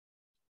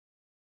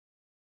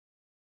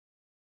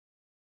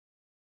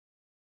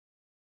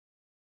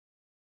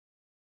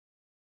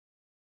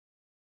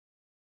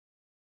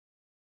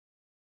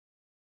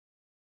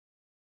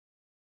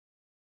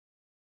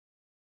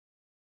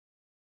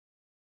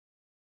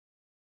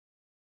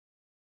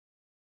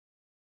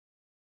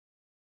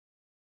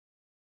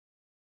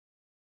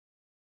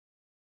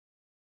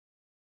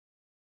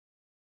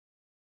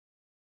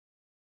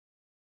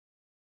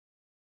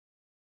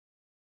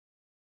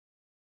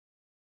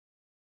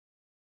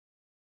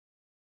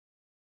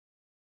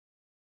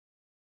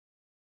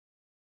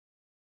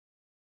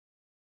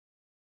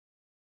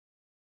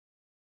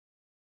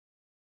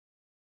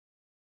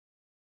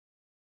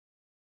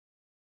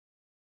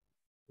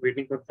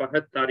 Waiting for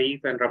Fahad,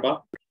 Tarif, and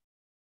Rabah.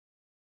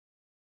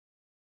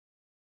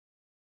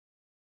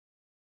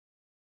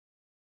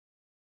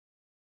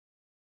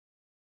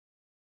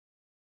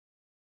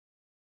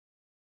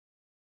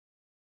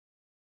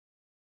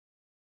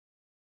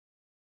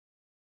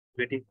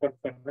 Waiting for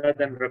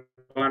Fahad and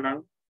Rabah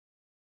now.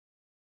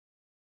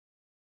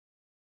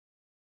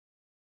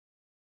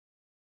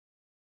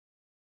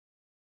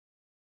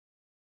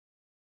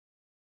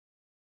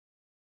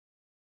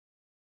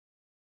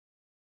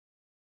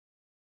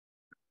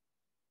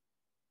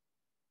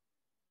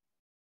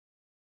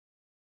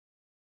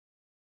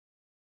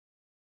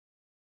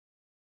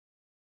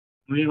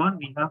 Moving on,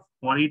 we have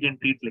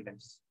polydentate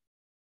ligands.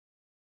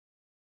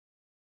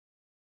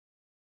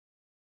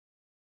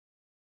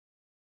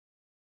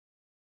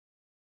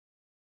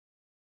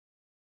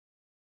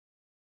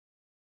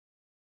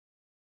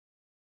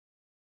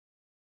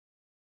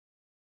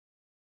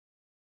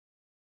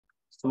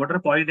 So what are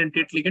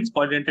polydentate ligands?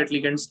 Polydentate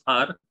ligands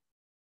are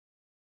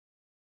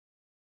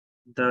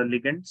the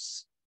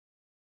ligands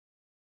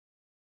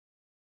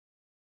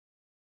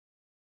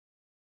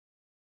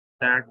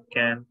that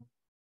can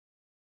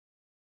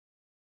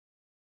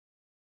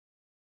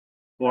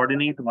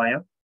coordinate via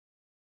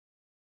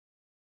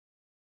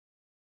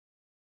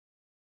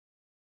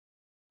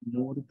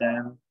more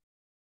than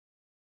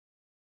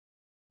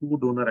 2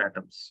 donor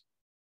atoms.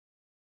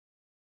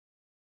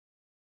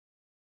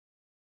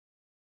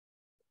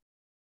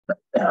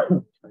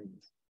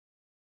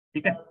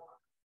 Okay.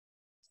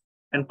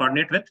 And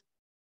coordinate with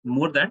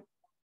more than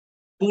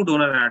 2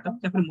 donor atoms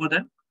or more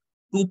than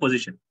 2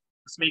 position.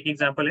 इसमें एक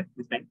example है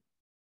इसमें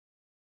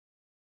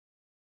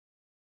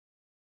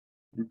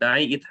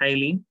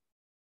diethylene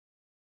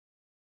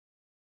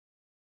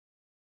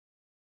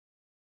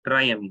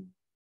triamine.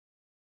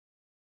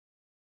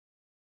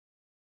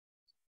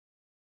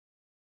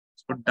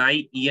 इसको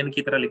die-en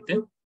की तरह लिखते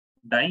हैं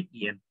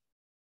die-en.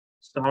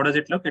 So how does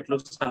it look? It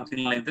looks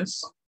something like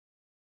this.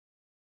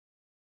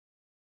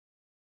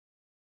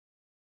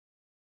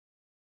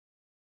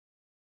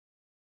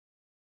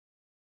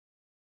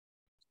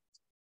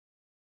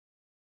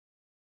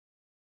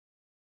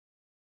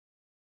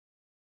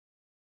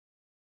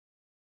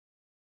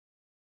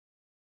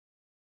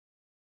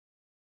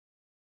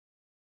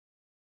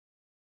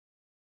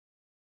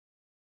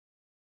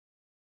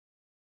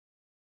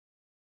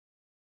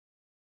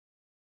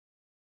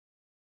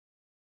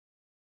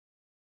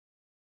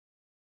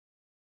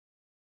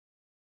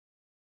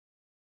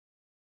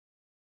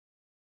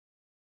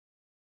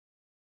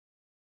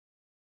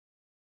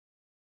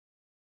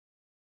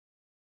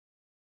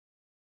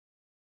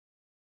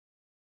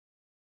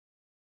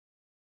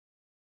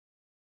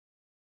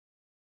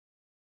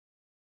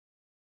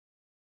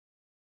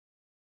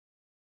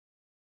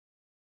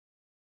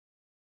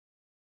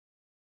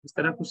 इस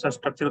तरह कुछ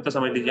स्ट्रक्चर होता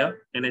समझ लीजिए आप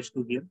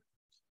NH2 here.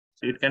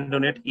 So it can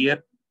donate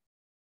here,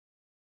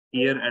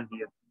 here and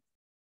here.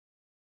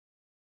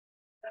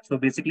 So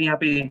basically यहाँ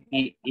पे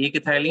एक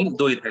इथाइलिन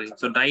दो ethylene.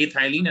 So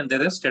diethylene and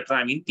there is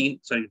tetraamine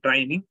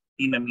triamine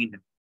तीन amine है.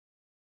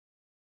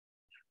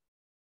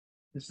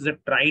 This is a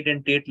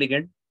tridentate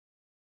ligand.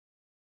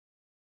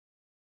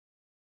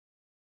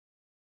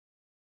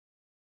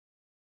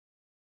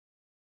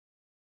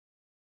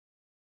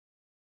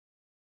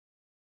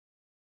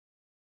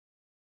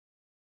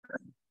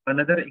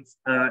 Another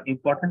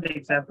important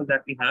example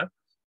that we have,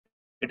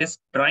 it is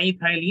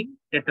triethylene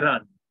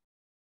tetraamine.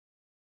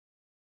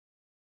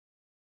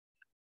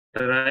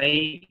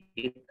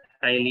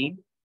 Triethylene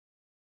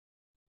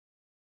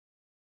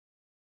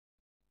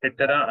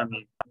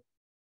tetraamine.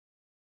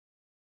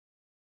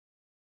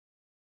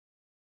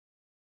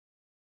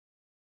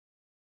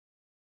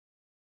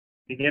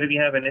 Here we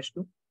have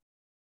NH2.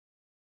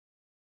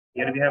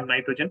 Here we have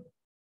nitrogen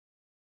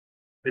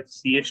with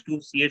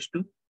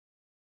CH2,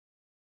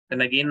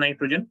 then again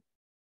nitrogen,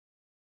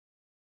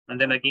 and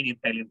then again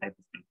ethylene type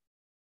of thing,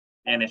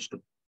 NH2.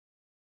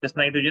 This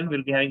nitrogen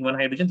will be having one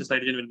hydrogen, this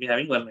nitrogen will be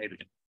having one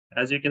hydrogen.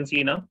 As you can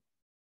see now,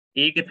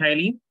 एक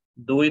ethylene,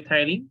 दो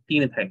ethylene,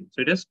 तीन ethylene.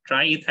 So it is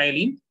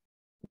triethylene,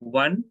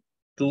 1,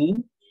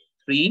 2,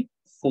 3,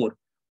 4.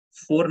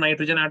 4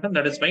 nitrogen atom,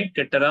 that is why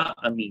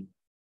tetraamine.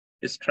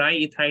 Is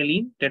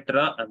triethylene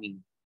tetraamine.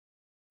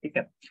 ठीक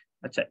है.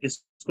 अच्छा,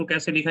 इसको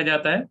कैसे लिखा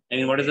जाता है? I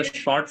mean, what is the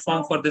short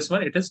form for this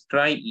one? It is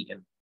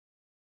tri-en.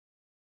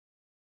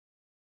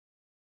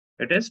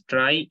 It is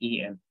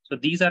tri-en. So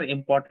these are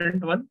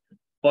important one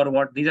for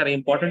what? These are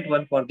important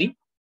one for the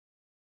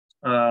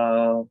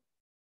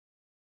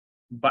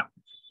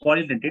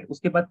polydentate.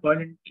 उसके बाद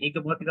polydentate एक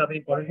बहुत ही ज्यादा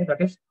important है,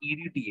 that is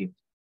EDTA.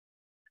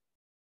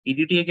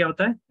 EDTA क्या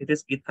होता है? It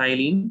is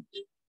ethylene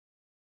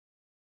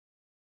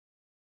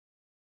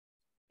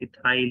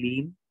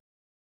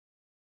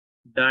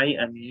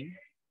diamine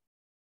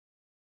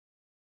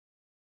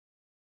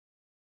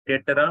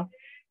tetra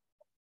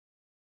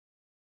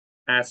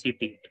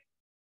acetate.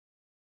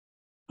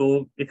 तो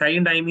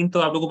इथाइलिन डाइमीन तो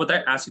आप लोगों को पता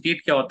है.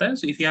 एसिटेट क्या होता है?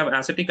 So if you have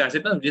acetic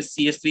acid ना, जिस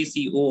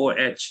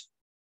CH3COOH,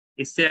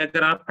 इससे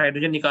अगर आप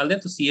हाइड्रोजन निकाल दें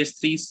तो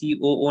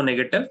CH3COO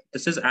negative,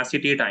 this is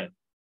acetate ion.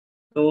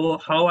 तो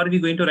how are we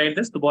going to right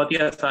this? तो बहुत ही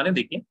आसान है.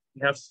 देखिए,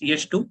 you have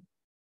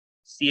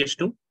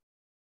CH2,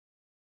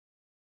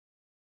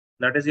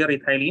 that is your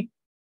ethylene.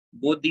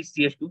 Both these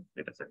CH2,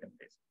 wait a second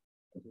please,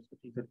 इसको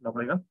ठीक से लिखना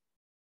पड़ेगा.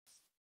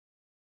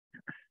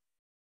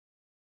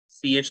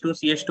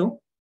 CH2,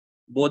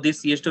 both these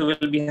CH2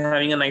 will be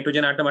having a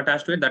nitrogen atom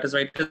attached to it. That is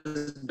why it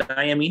is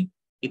diamine.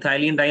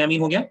 Ethylene diamine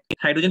हो गया.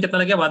 Hydrogen कितना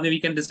लग गया बाद में we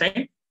can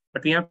decide.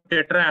 But we have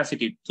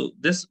tetraacetate. So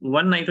this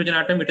one nitrogen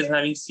atom, it is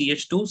having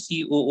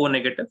CH2COO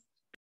negative.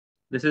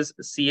 This is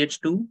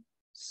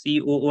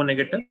CH2COO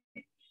negative.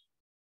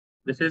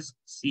 This is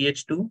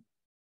CH2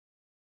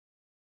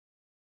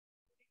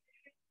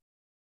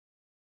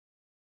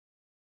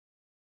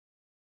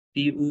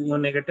 COO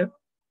negative.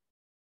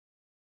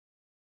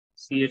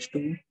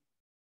 CH2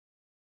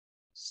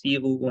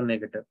 COO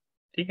negative.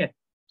 ठीक है.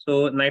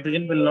 So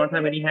nitrogen will not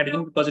have any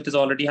hydrogen because it is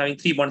already having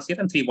 3 bonds here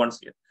and 3 bonds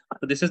here.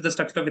 So this is the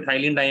structure of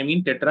ethylene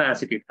diamine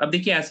tetraacetate. अब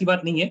देखिए, ऐसी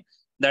बात नहीं है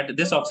that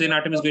this oxygen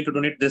atom is going to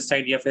donate this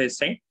side या फिर इस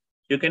side.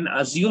 You can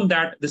assume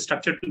that the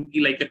structure to be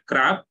like a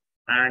crab,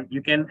 and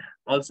you can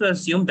also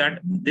assume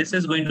that this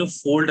is going to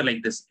fold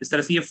like this. इस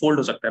तरह से ये fold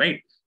हो सकता है, right?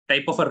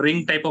 Type of a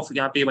ring type of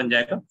यहाँ पे बन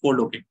जाएगा fold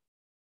होके.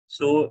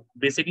 So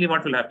basically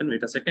what will happen?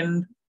 Wait a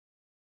second.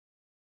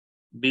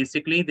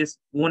 Basically this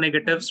O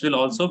negatives will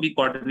also be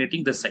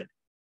coordinating this side.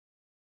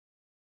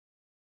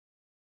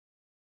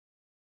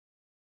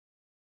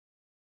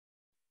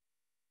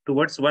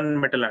 Towards one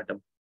metal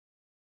atom.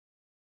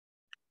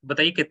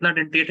 बताइए कितना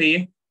डेंटेट है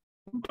ये?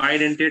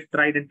 Bidentate,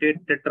 tridentate,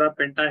 tetra,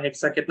 पेंटा,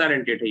 hexa, कितना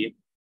डेंटेट है ये?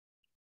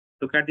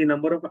 Look at the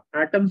number of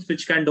atoms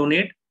which can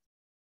donate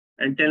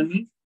and tell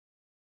me.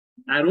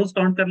 Arrows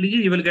count कर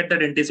लीजिए, you will get the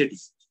denticity.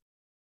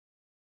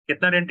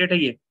 कितना डेंटेट है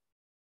ये?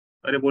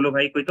 अरे बोलो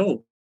भाई, कोई तो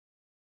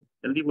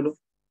जल्दी बोलो.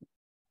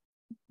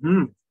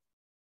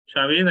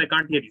 Chavez, I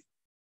can't hear you.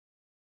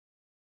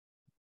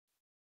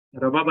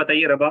 रबा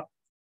बताइए, रबा.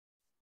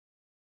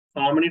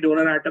 How many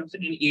donor atoms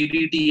in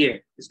EDTA?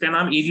 इसका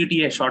नाम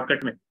EDTA है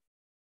शॉर्टकट में.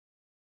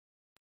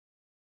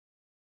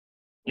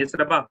 Yes,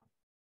 rava.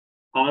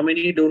 How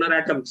many donor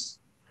atoms?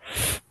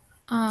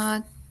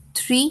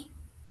 3.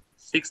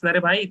 6 ना रे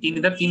भाई, 3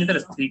 इधर 3 इधर,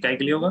 3 काय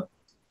के लिए होगा,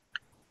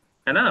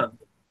 है ना?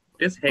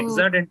 It is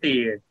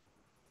hexadentate.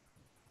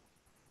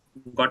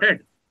 Got it?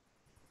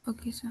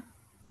 Okay, sir.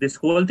 This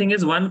whole thing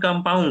is one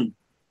compound.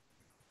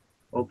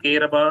 Okay,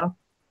 Raba.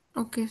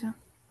 Okay, sir.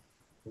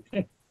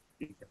 Okay.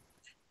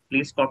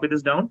 Please copy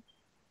this down.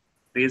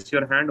 Raise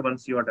your hand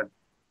once you are done.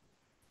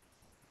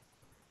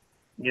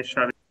 Yes,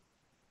 Shavi.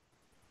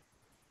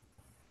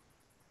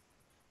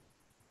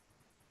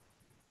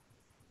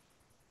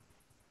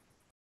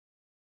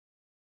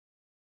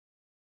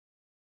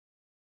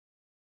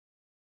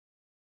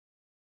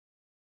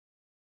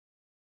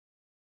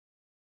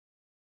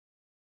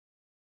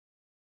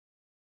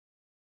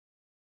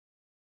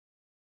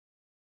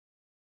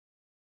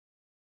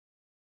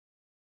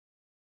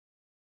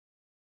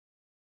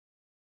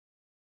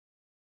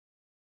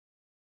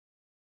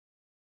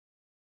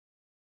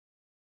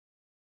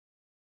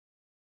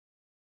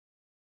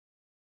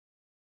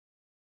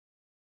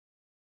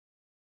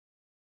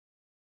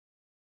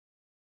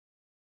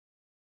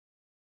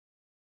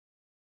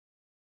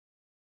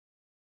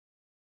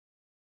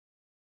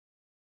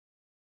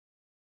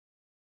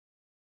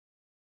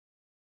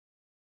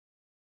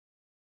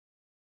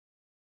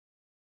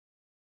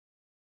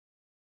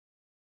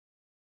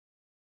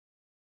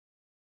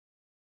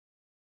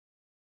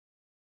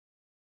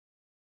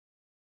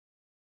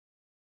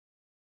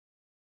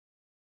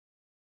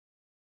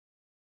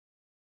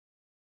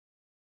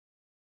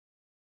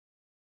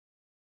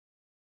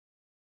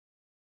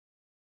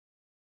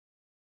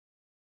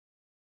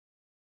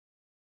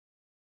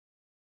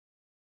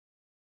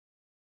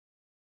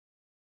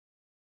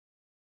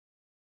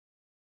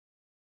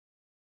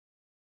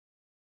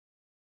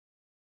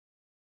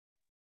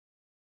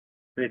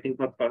 Waiting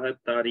for Fahad,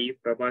 Tarif,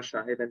 Prabha,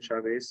 Shahid, and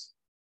Shavez.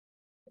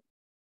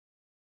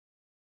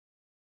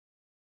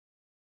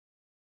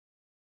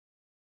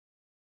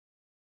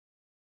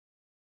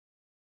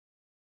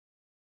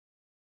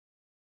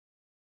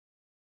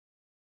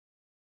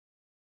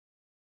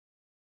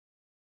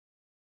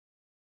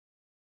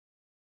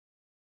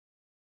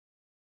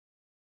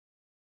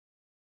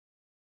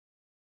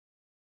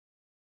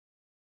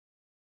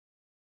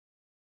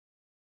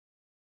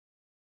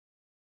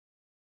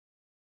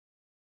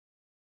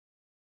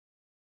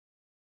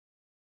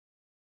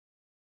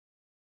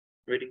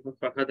 Waiting for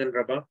Fahad and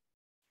Rabah.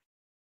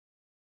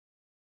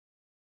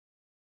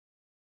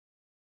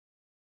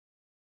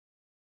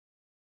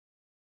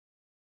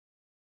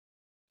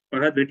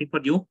 Fahad, waiting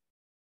for you.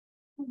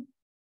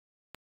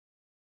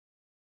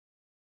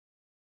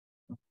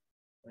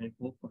 I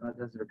hope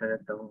Fahad has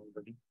retired down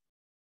already.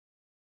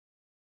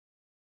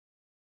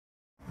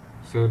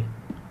 Sir.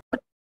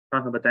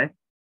 हाँ बताएं.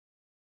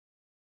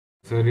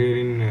 Sir, here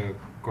in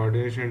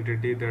coordination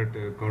entity that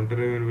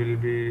counter ion will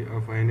be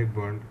of ionic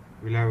bond,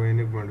 will have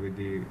ionic bond with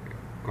the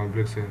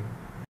complex ion.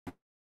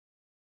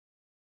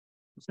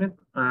 उसमें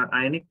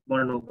ionic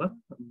bond होगा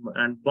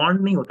and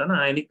bond नहीं होता ना,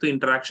 आयनिक तो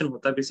interaction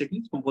होता है बेसिकली,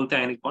 उसको बोलते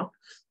हैं आयनिक बॉन्ड,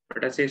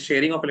 बट ऐसे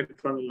sharing of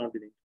electron will not be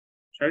there.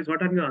 शायद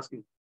what are you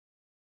asking?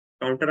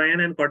 Counter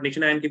ion and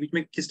coordination ion के बीच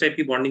में किस टाइप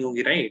की बॉन्डिंग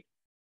होगी, right?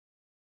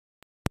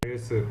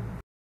 Yes, sir.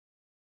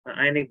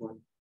 Ionic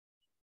bond.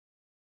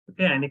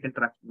 Okay, ionic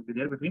interaction will be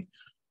there between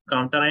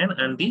counter ion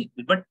and the,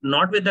 but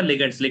not with the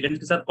ligands. Ligands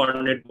के साथ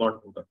coordinate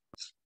bond होगा.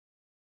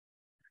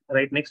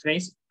 Right, next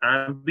guys,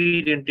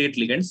 ambidentate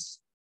ligands.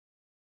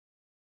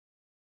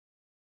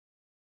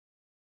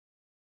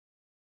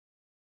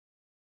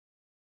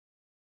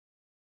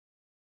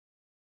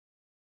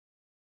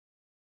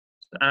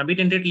 So,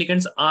 ambidentate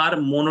ligands are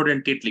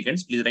monodentate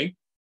ligands. Please write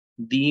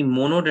the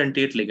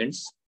monodentate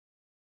ligands.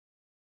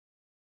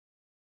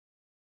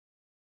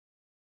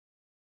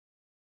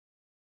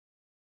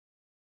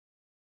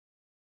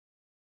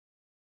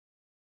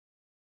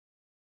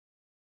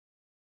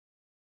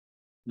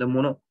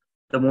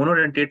 The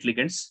monodentate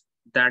ligands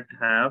that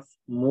have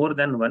more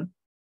than one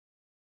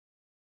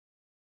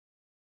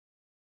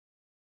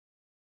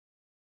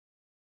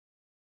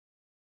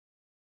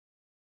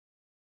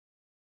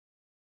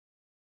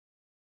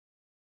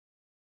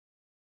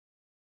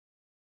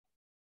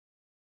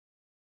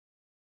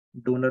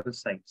donor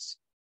sites.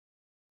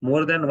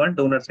 More than one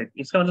donor site.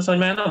 इसका मतलब समझ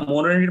में आया ना?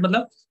 Monodentate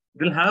मतलब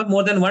will have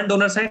more than one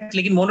donor site,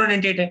 लेकिन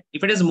monodentate है.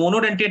 If it is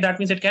monodentate, that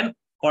means it can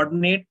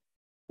coordinate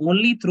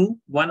only through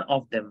one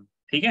of them.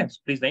 ठीक है?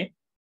 Please write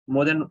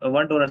more than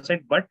one donor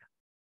site, but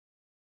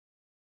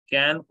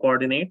can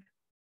coordinate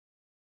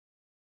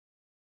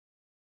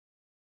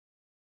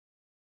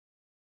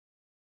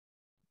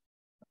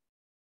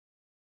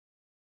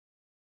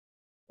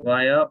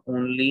via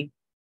only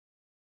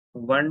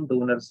one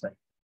donor site.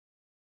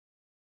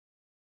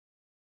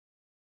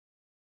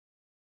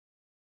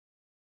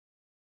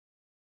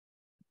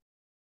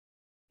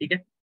 ठीक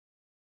है?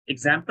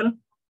 Example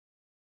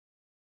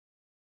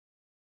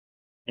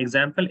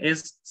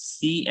is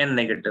Cn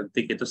negative.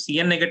 देखिए तो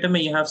Cn negative में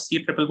you have C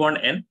triple bond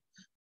N.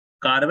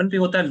 Carbon पे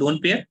होता है लोन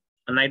पेयर,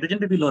 नाइट्रोजन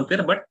पे भी lone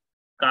pair, but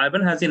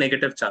carbon has a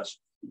negative charge.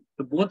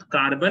 तो both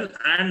carbon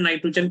and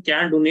nitrogen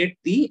can donate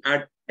the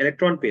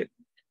electron pair,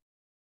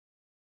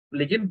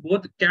 लेकिन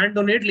बोथ कैन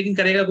डोनेट, लेकिन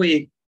करेगा कोई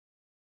एक,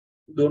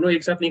 दोनों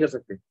एक साथ नहीं कर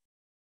सकते.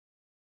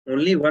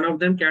 Only one of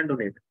them can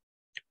donate.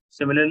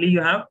 Similarly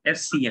you have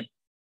SCN.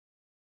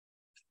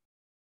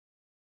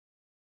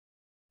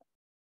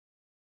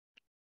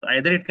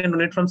 Either it can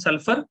donate from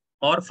sulphur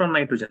और फ्रॉम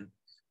नाइट्रोजन.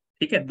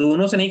 ठीक है,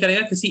 दोनों से नहीं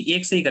करेगा, किसी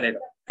एक से ही करेगा,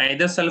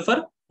 आइदर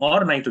सल्फर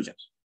और nitrogen.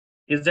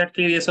 Is that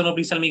clear? Yes और no?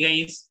 Please tell me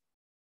guys.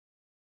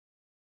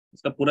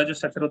 इसका पूरा जो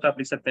स्ट्रक्चर होता है आप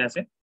लिख सकते हैं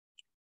ऐसे.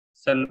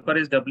 Sulphur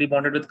is doubly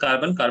bonded with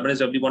carbon, carbon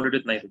is doubly bonded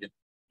with nitrogen.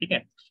 ठीक है,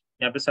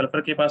 यहाँ पे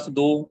सल्फर के पास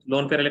दो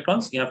लोन पेयर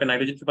इलेक्ट्रॉन्स, यहाँ पे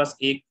नाइट्रोजन के पास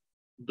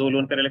दो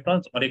लोन पेयर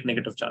इलेक्ट्रॉन्स और एक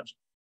negative charge.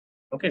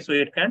 Okay, so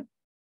it can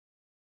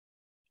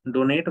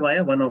donate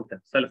via one of them.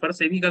 Sulphur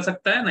से भी कर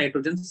सकता है,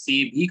 नाइट्रोजन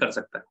से भी कर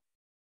सकता है.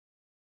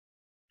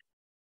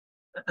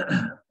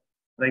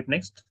 Right,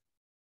 next,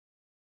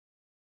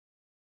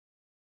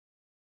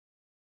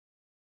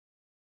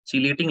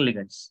 chelating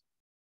ligands.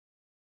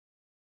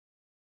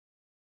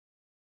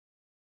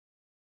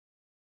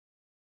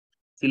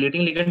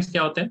 Chelating ligands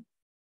क्या होते हैं?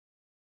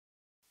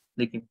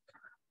 देखिए,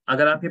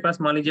 अगर आपके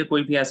पास मान लीजिए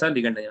कोई भी ऐसा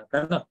लिगेंड है, यहाँ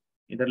पे ना,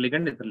 इधर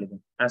लिगेंड इधर लिगेंड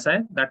ऐसा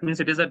है, that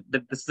means this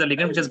is a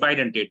ligand which is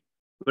bidentate.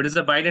 It is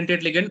a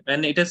bidentate ligand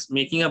when it is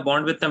making a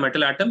bond with the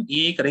metal atom,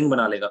 ये एक रिंग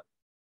बना लेगा.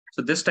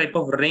 So this type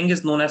of ring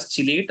is known as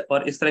chelate,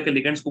 और इस तरह के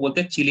ligands को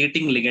बोलते हैं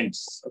chelating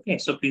ligands. Okay,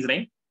 so please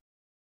right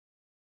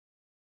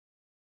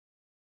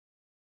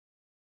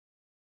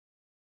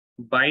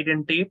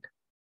bidentate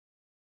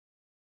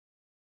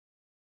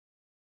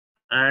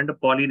and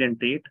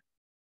polydentate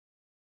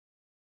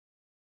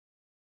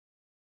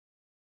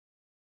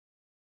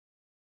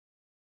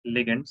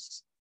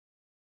ligands.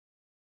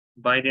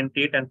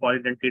 Bidentate and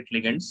polydentate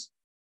ligands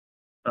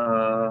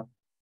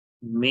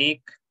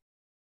make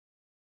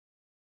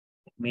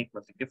make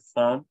मतलब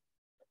form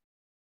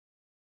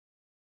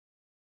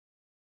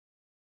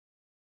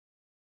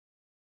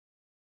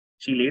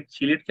chelate.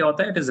 Chelate क्या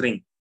होता है? It is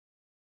ring.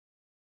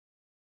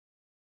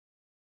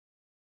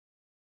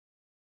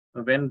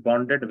 When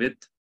bonded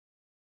with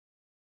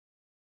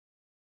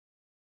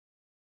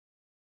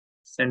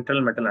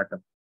central metal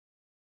atom,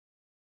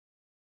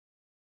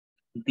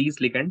 these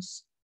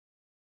ligands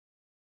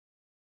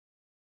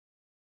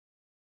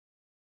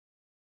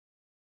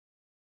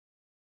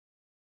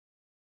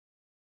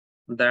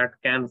that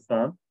can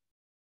form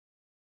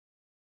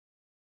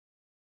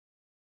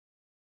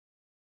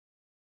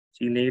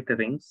chelate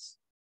rings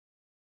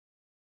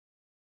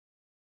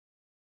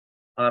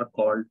are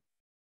called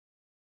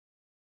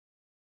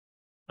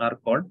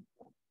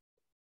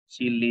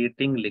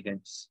chelating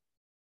ligands.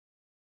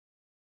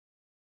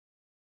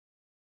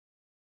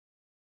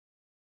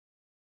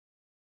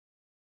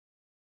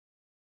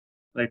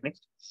 Right,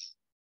 next.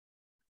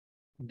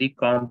 The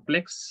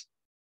complex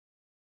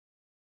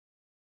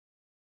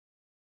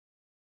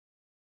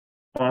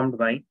formed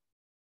by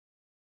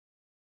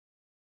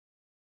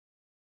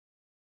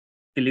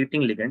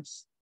chelating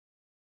ligands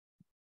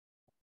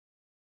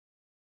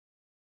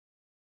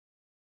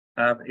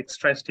have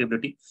extra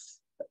stability.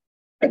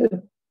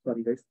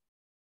 Sorry, guys.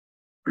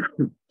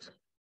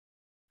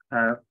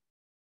 Have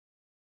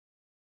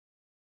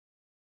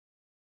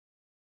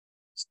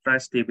extra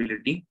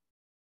stability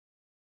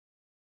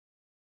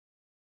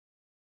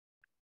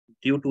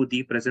due to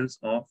the presence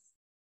of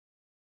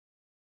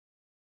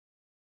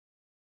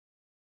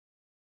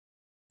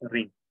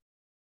ring.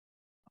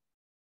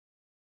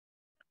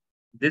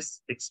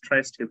 This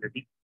extra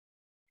stability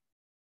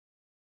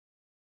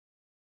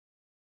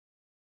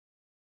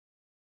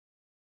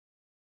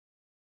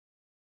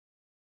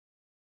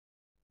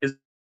is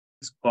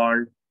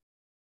called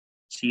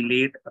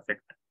chelate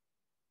effect.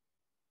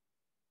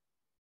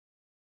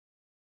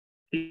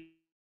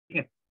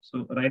 Okay,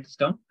 so write this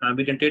down.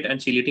 Ambidentate and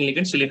chelating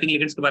ligands. Chelating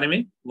ligands के बारे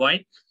में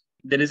why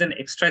there is an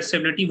extra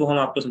stability वो हम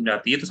आपको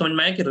समझाती है. तो समझ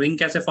में आया कि ring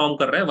कैसे form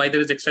कर रहा है. Why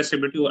there is extra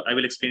stability I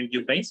will explain to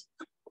you guys.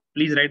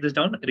 Please write this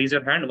down. Raise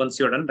your hand once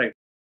you're done. Right.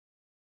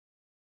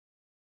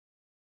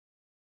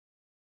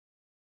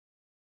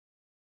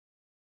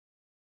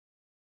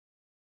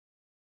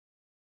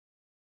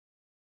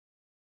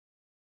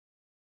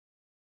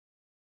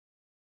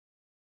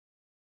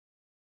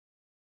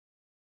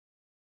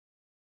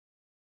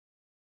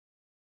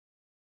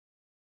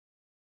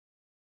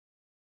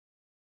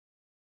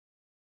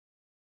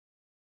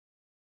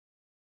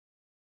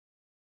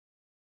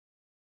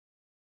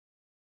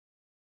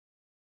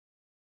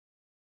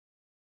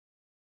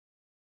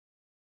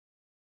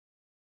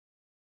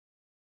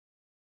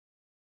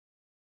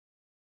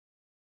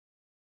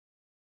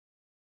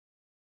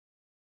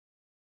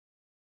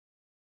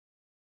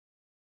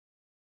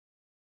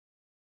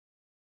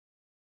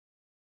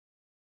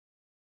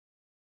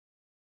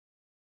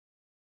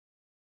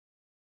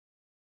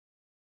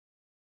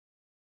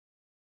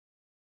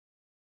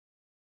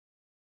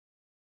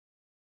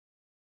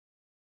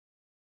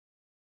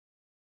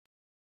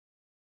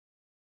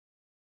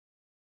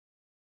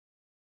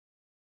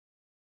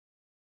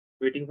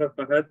 Waiting for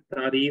Fahad,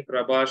 Tarif,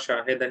 Rabah,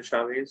 Shahid, and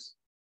Shawiz.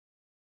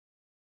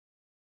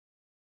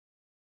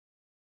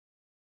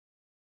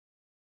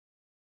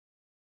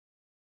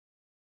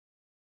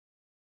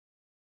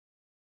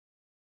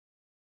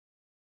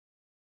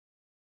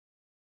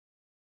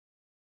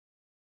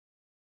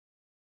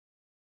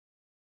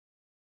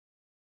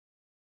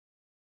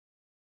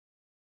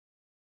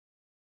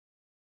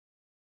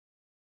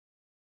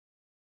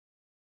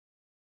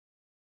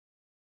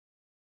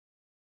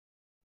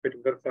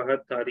 Waiting for Fahad,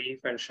 Tarif,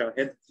 and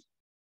Shahid.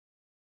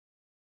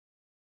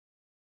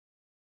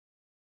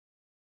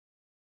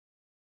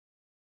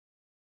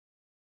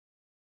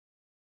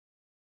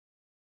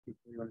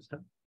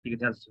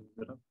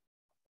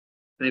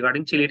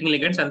 Regarding chelating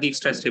ligands and the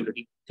extra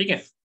stability. ठीक है?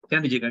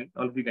 ध्यान दीजिएगा,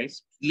 all of you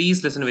guys.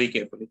 Please listen very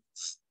carefully.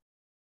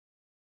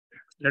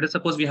 Let us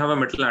suppose we have a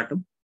metal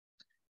atom,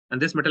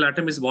 and this metal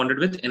atom is bonded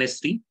with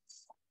NH3,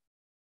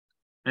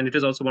 and it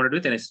is also bonded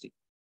with NH3.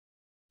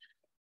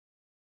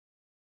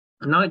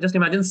 Now just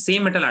imagine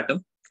same metal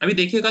atom. अभी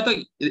देखिएगा तो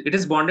it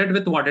is bonded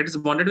with what? It is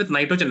bonded with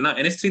nitrogen ना.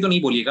 NH3 तो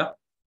नहीं बोलिएगा.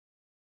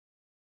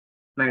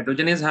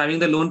 Nitrogen is having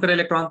the lone pair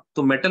electron.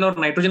 तो metal और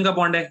nitrogen का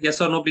bond है.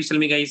 Yes or no? Please tell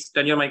me, guys.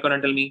 Turn your mic on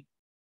and tell me.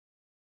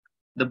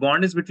 The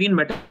bond is between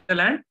metal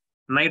and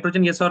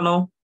nitrogen. Yes or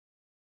no?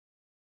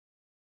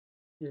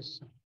 Yes,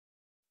 sir.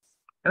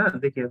 है ना?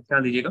 देखिए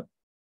ध्यान दीजिएगा.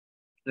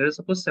 Let us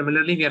suppose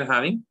similarly we are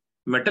having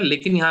metal,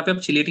 लेकिन यहाँ पे आप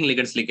chelating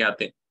ligands लेके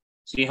आते हैं.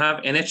 So you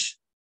have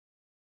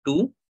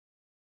NH2,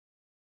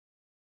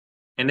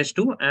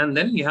 and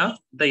then you have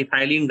the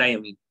ethylene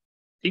diamine.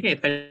 ठीक है,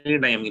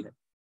 ethylene diamine है.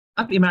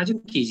 अब imagine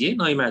कीजिए,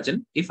 now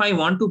imagine if I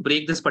want to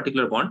break this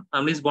particular bond,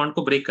 हमने इस bond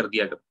को break कर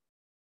दिया. अगर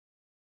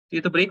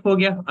ये तो break हो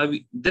गया, अब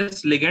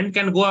this ligand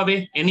can go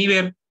away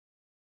anywhere,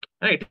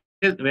 right?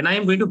 When I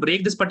am going to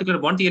break this particular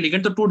bond, ये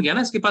ligand तो टूट गया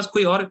ना, इसके पास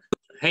कोई और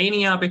है ही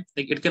नहीं यहाँ पे.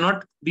 Like it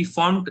cannot be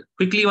formed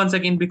quickly once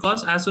again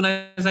because as soon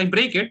as I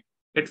break it,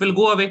 it will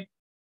go away.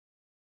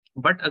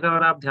 But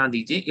अगर आप ध्यान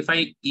दीजिए, if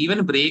I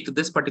even break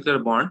this particular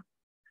bond,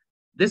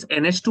 this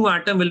NH2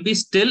 atom will be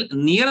still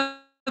near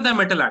the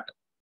metal atom.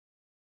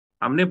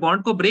 हमने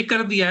bond को break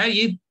कर दिया है,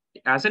 ये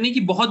ऐसा नहीं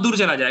कि बहुत दूर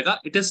चला जाएगा.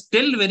 It is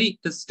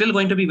still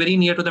going to be very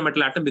near to the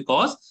metal atom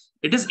because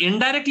it is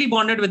indirectly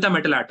bonded with the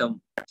metal atom.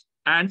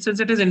 And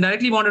since it is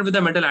indirectly bonded with the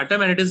metal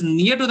atom and it is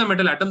near to the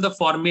metal atom, the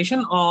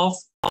formation of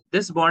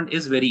this bond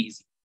is very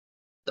easy.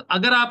 तो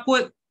अगर आपको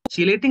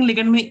chelating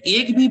ligand में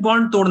एक भी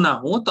bond तोड़ना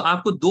हो तो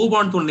आपको दो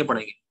बॉन्ड तोड़ने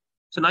पड़ेंगे.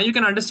 So now you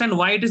can understand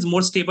why it is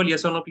more stable.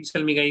 Yes or no? Please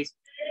tell me, guys.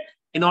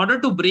 In order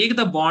to break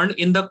the bond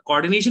in the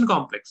coordination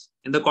complex,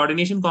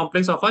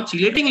 of a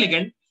chelating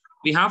ligand,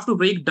 we have to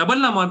break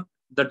double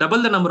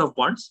the number of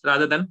bonds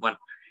rather than one.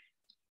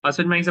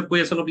 समझ में सबको?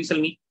 yes or no? Please tell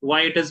me why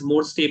it is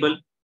more stable.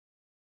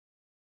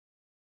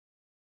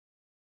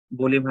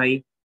 बोले भाई.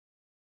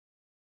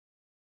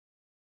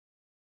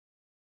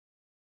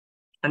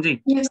 हाँ जी.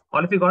 Yes.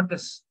 All of you got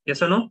this?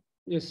 Yes or no?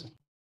 Yes, sir.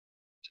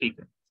 ठीक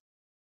है.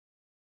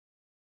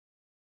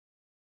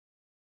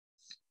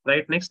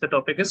 Right, next the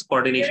topic is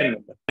coordination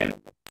number.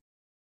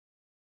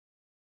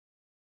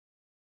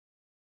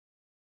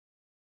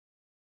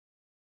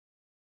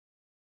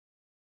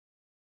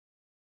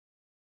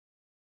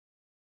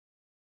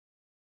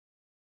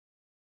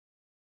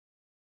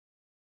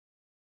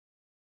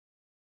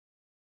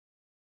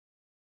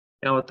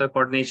 क्या होता है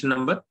coordination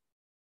number?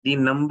 The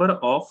number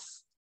of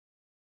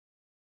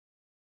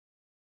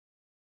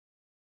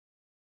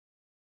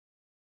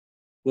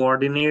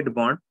coordinate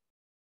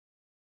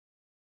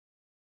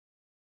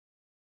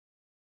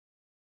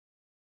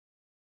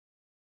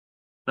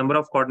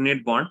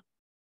bond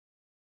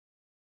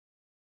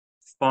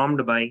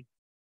formed by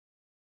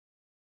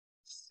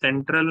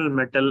central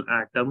metal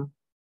atom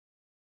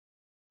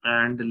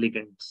and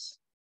ligands.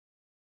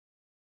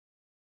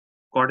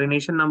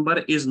 Coordination number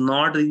is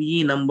not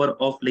the number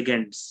of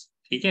ligands.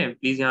 ठीक है,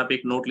 please यहाँ पे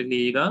एक नोट लिख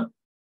लीजिएगा.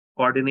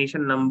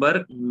 Coordination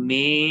number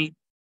may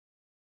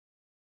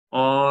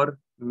or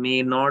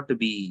may not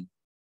be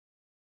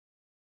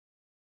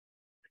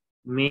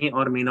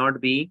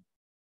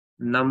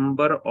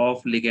number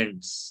of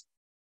ligands.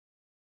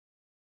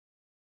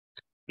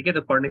 ठीक है,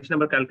 तो coordination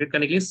number कैलकुलेट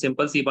करने के लिए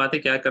सिंपल सी बात है,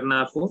 क्या करना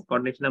है आपको?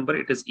 Coordination number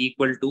it is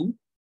equal to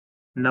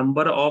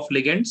number of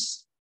ligands.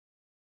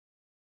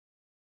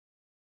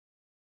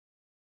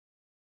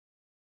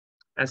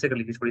 ऐसे कर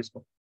लीजिए, छोड़िए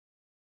इसको.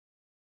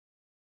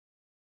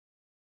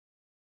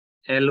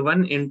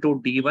 L1 into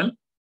D1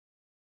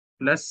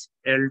 plus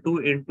L2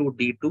 into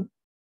D2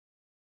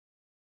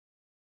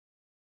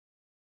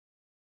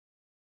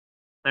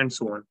 and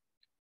so on.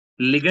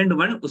 Ligand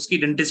 1 उसकी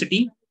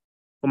डेंसिटी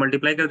को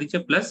मल्टीप्लाई कर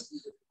दीजिए plus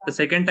the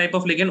second type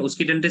of ligand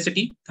उसकी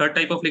density, third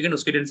type of ligand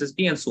उसकी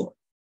डेंसिटी एंड सो ऑन.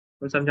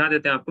 तो समझा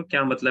देते हैं आपको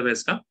क्या मतलब है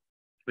इसका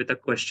विद अ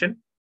क्वेश्चन.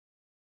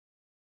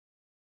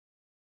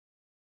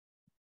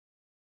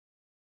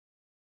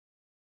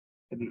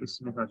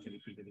 इसमें हाँ चलिए.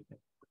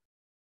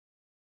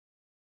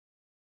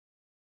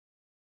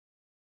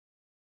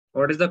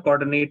 What is the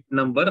coordinate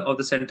number of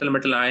the central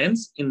metal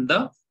ions in the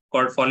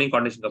following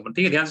coordination compound?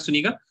 ठीक है, ध्यान से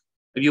सुनिएगा.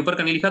 अभी ऊपर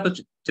का नहीं लिखा तो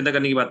चिंता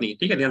करने की बात नहीं है.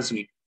 ठीक है, ध्यान से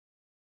सुनिए.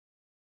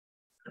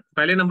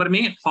 पहले नंबर में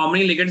how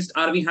many ligands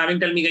are we having?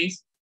 Tell me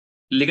guys.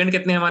 Ligand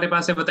कितने हमारे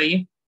पास है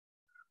बताइए.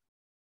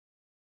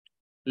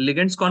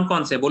 लिगेंड्स कौन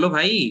कौन से बोलो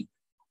भाई.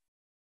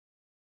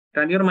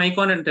 Turn your mic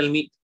on and tell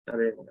me.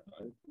 अरे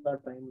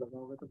टाइम लगा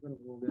होगा तो फिर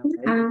हो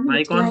गया.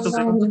 माइक ऑन तो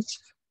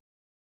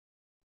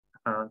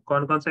हाँ,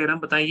 कौन कौन सा इरम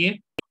बताइए.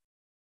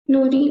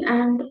 Chlorine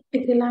and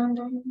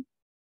ethylene.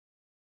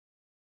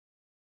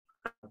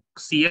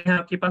 Cl है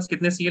आपके पास,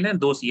 कितने Cl हैं?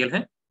 2 Cl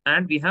हैं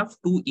एंड वी हैव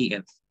 2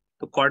 En.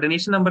 तो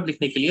कोऑर्डिनेशन नंबर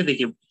लिखने के लिए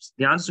देखिए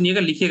ध्यान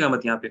सुनिएगा, लिखिएगा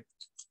मत. यहाँ पे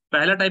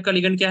पहला टाइप का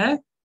लिगेंड क्या है?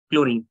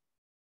 क्लोरीन.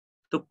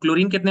 तो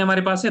क्लोरीन कितने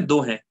हमारे पास है?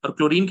 2 हैं. और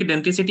क्लोरीन की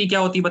डेंसिटी क्या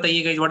होती है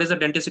बताइएगा. What is the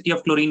density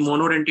of chlorine?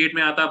 Monodentate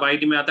में आता है,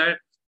 बाइड में आता है,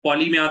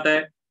 पॉली में आता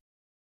है?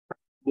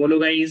 बोलो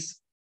गाइस.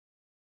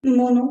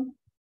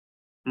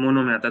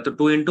 मोनो में आता है. तो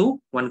 2 into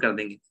 1 कर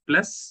देंगे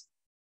प्लस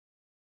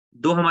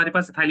 2 हमारे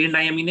पास इथाइलिन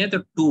डायमीन है तो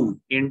 2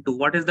 into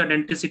what is the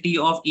density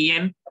of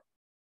En?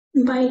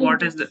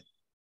 What is the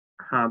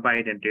हाँ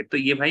बाइडेंटेट. तो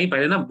ये भाई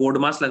पहले ना बोर्ड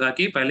मास लगा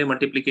के पहले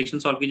मल्टीप्लिकेशन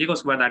सॉल्व कीजिएगा,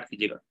 उसके बाद ऐड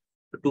कीजिएगा.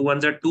 तो 2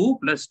 1s are 2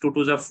 plus 2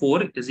 2s are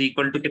 4 is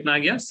equal to कितना आ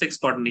गया? 6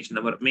 coordination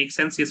number. Make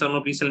sense? yes or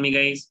no? Please tell me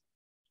guys.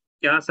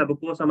 क्या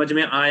सबको समझ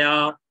में आया?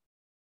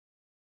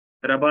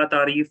 रबा,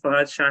 तारीफ,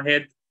 Fahad,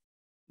 Shahid.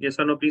 yes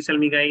or no? Please tell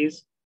me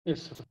guys.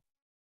 Yes, sir.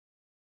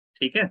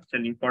 ठीक है,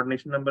 चलिए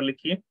कोऑर्डिनेशन नंबर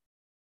लिखिए.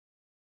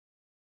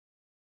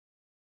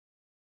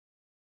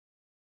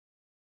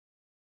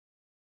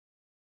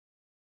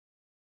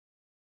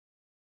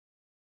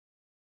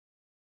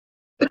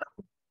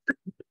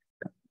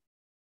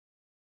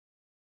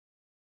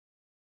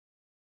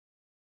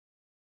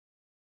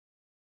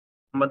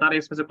 हम बता रहे हैं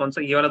इसमें से कौन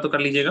सा. ये वाला तो कर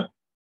लीजिएगा,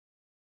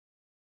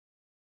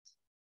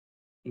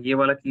 ये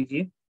वाला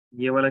कीजिए,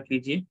 ये वाला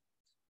कीजिए.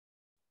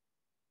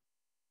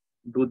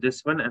 Do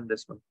this one and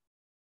this one.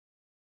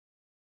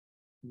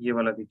 ये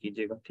वाला भी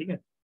कीजिएगा. ठीक है,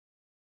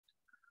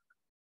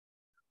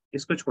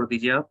 इसको छोड़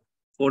दीजिए आप,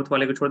 फोर्थ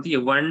वाले को छोड़ दीजिए.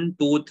 1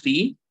 2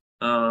 3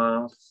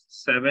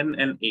 7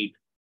 and 8.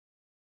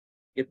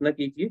 इतना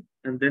कीजिए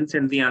and then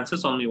send the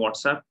answers on my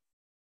WhatsApp.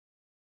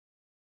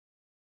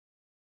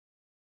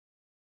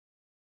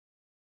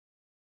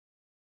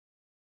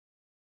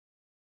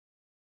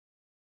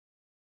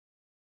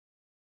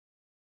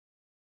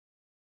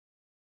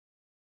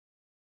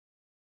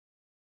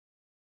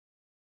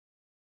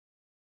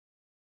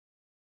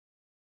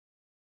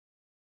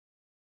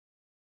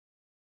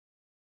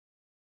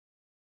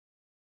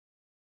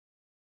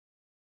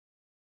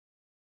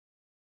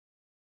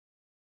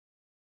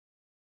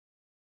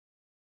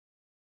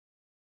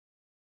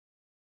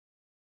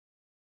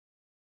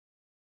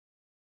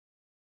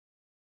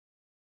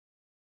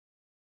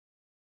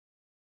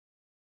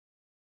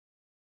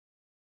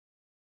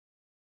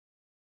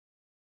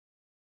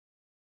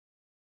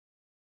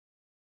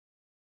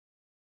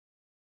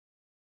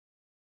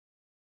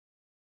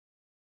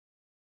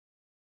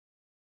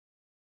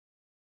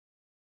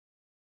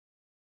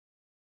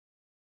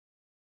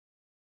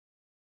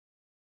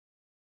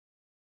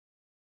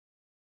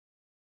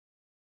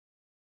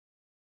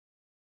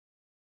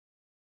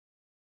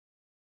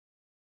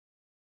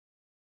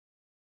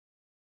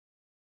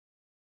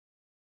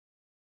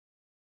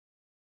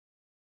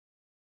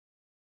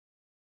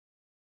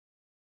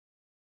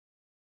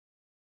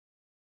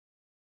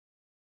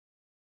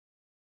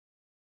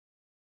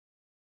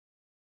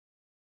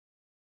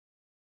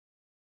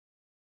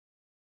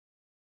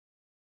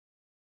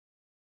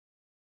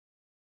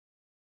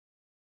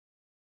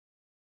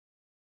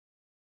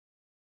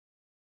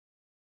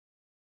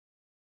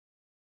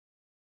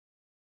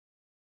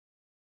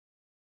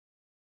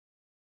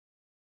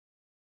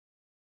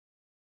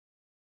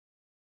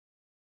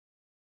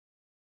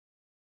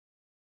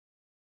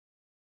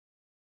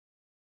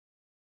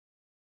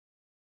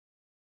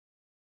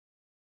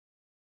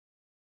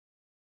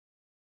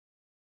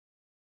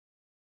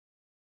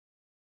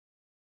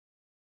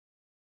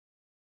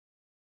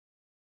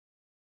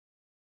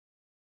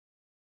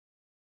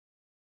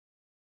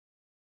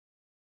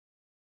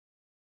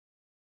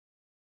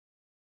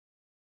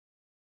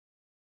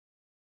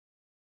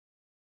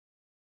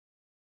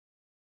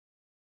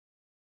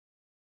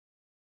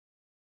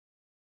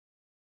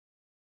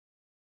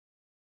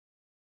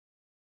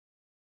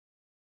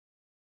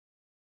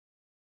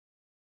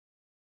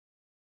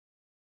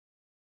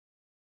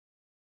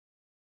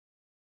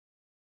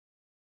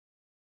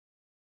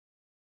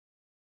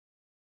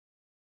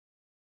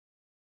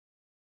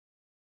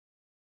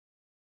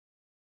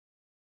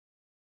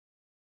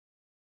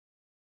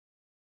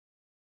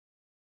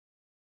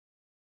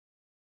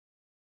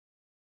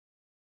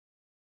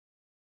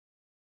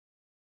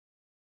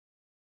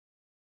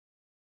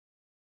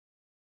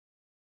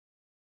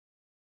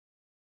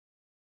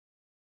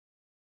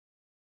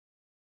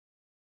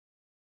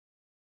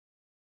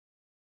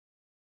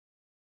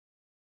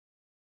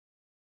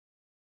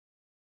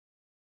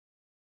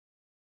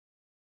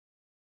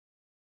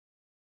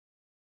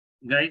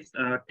 Guys,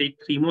 take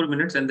 3 more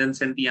minutes and then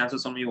send the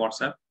answers on my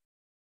WhatsApp.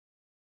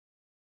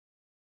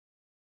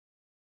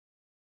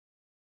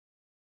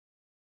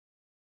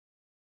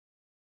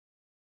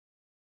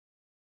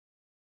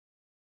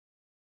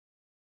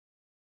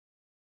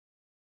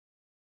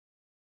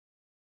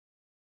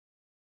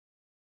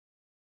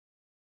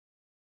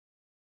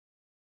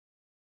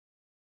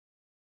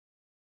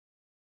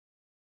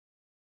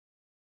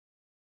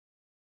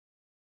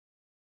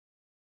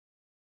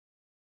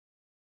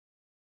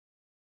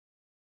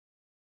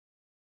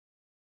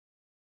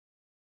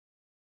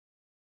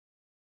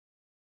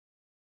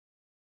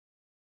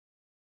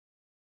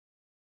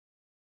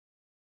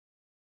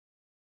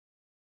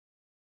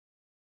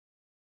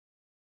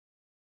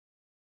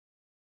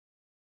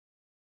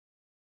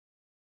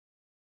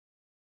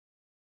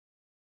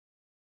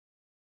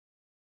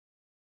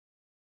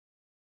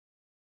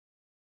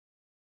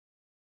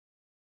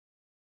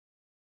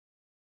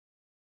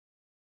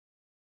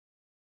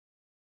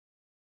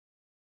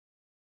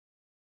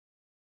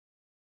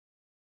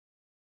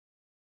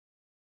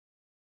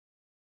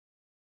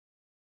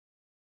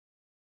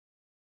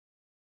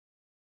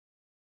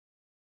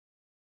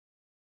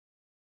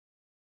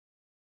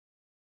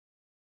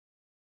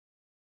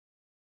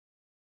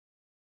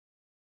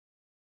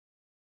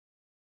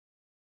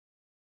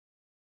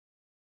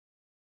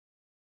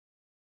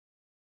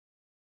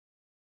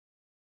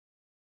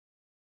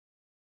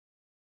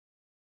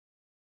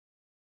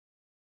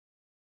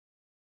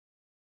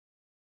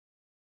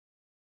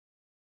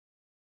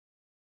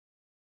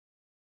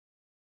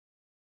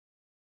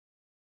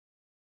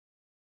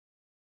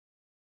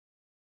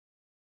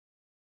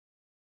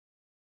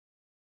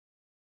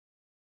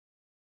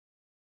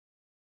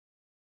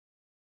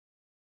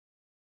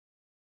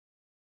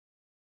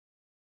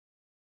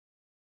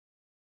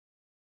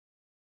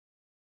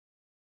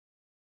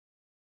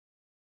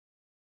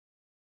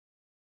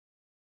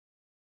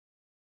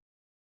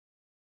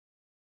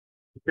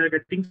 If you're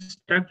getting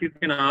stuck, you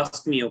can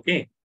ask me,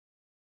 okay?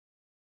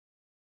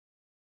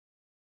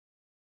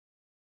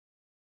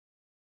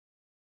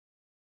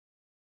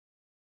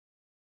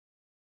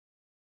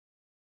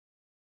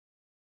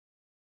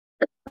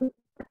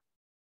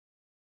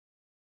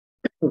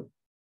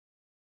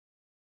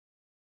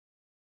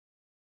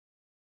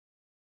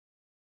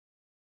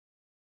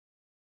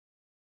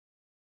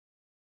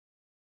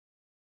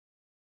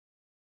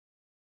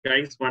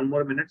 Guys, 1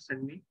 more minute,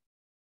 send me.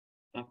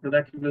 After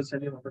that, you will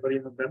send me whatever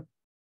you have done.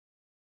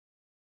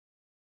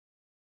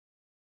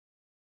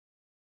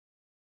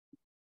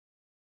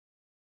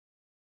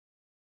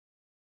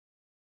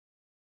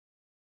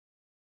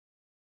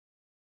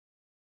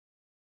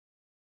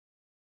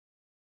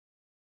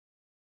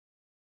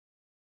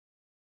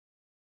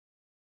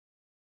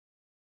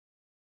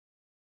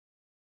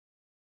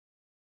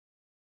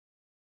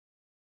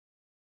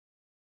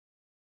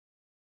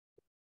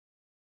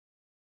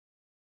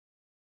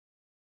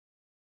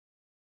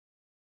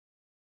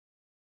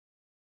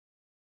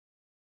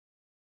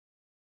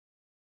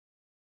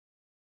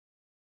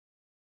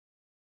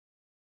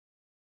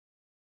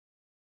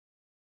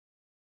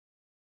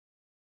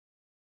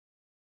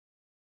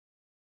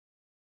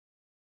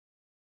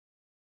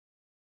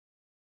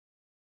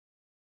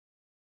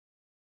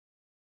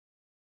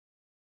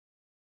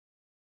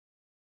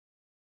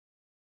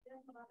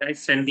 Guys,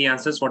 send the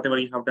answers, whatever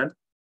you have done.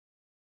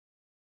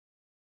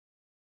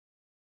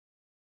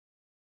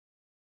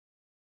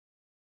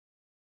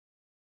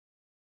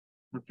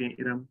 Okay,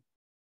 Iram.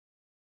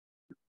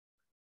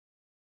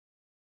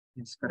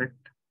 Yes,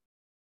 correct.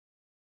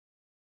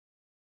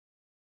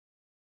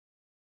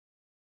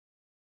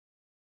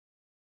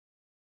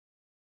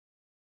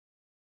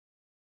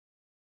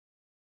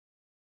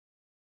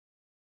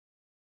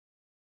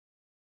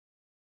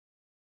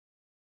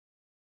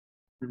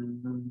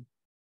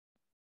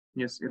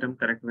 Yes, Iram,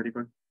 correct. Very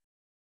good.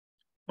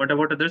 What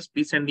about others?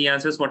 Please send the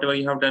answers, whatever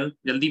you have done.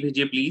 Jaldi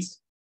bhejiye,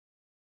 please.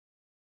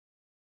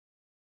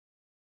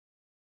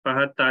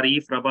 Fahad,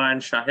 Tarif, Rabah,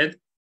 and Shahid.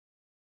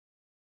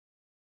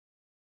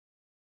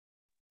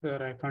 Sir,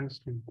 I can't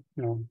send.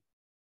 No.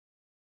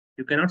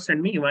 You cannot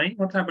send me. Why?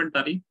 What happened,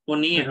 Tarif? वो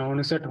नहीं है. No one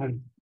is at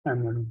home.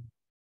 I'm not.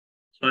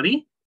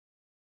 Sorry?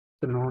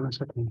 So no one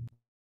is at home.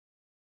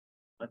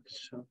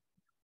 अच्छा.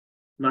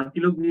 बाकी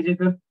लोग भेजिए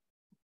फिर.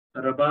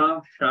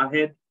 रबा,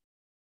 Shahid,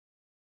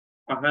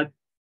 Fahad.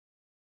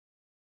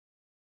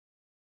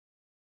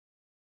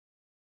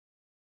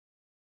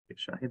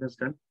 Shahid has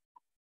done.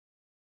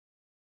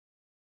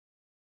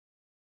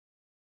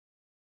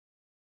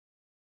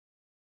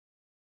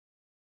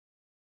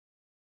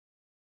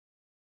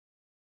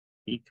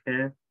 ठीक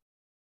है.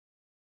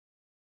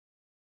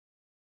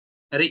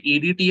 अरे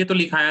EDTA तो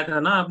लिखाया था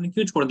ना, आपने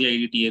क्यों छोड़ दिया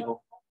EDTA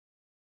को?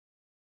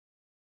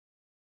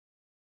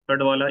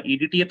 थर्ड वाला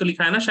EDTA तो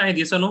लिखा है ना शायद.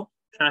 ये सुनो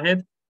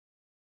शाहिद.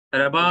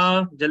 रबा,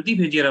 जल्दी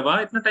भेजिए रबा,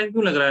 इतना टाइम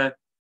क्यों लग रहा है?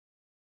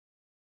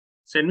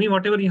 Send me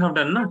whatever you have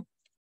done ना.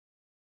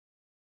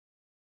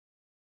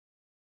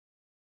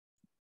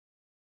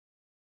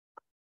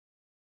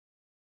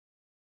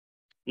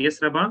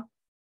 Yes, Raba.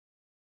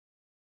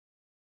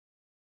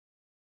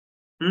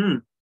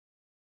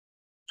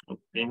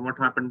 Okay, what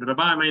happened?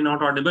 Raba, am I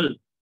not audible?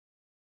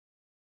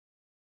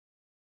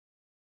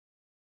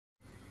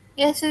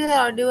 Yes, you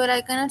are audible.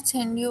 I cannot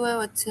send you by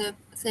WhatsApp.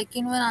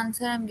 Second one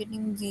answer I'm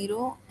getting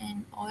 0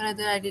 and all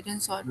other I didn't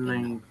sort till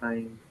नहीं now.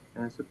 भाई,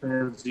 ऐसे तो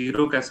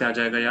 0 कैसे आ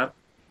जाएगा यार?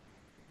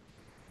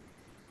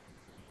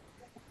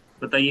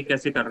 बताइए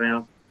कैसे कर रहे हैं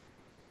आप?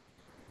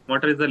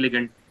 What is the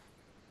ligand?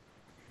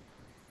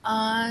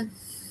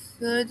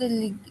 So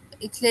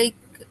it's like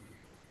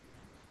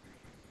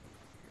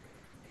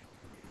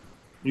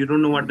You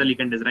don't know what the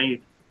ligand is,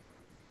 right?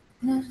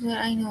 no sir,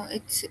 I know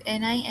it's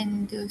Ni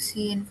and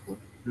CN4.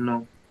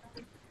 No.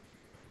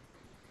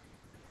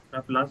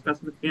 आप लास्ट क्लास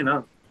में थे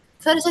ना?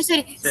 Sorry.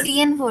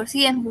 CN4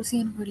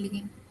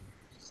 ligand.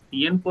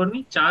 CN4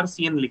 नहीं, 4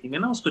 CN लिखेंगे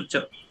ना उसको.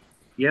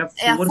 You have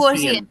Yeah, 4 4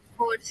 CN. CN.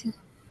 4 CN.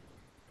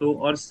 तो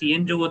और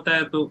CN जो होता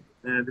है तो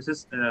दिस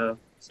इज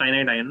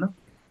साइनाइड आयन ना.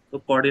 तो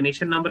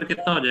कोऑर्डिनेशन नंबर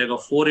कितना हो जाएगा?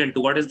 4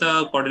 into what is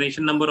the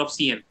coordination number of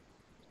CN?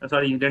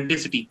 Sorry,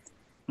 density.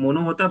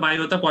 Mono होता है, बाई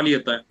होता है, पॉली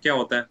होता है, क्या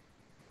होता है?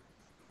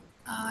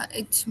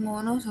 It's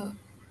mono sir.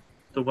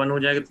 तो 1 हो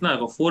जाएगा, कितना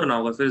होगा? 4 ना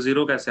होगा, फिर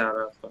 0 कैसे आ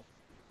रहा है आपका?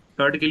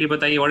 थर्ड के लिए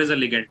बताइए, what is the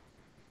ligand?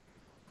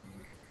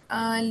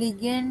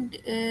 Ligand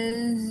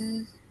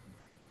is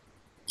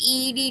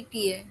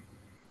EDTA.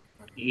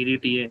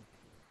 EDTA.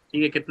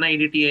 ठीक है, कितना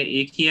EDTA?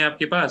 एक ही है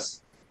आपके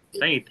पास,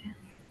 right?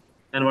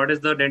 And what is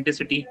the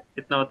density?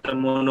 कितना होता है?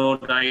 मोनो,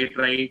 डाई,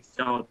 ट्राई,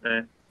 क्या होता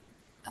है?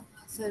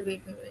 Sir,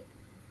 wait.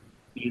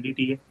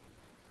 EDTA.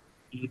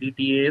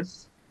 EDTA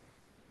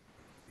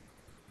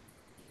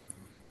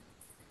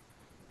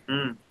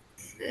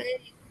Sir,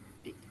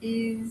 it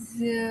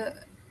is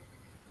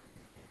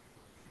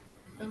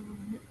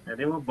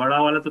अरे वो बड़ा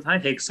वाला तो था,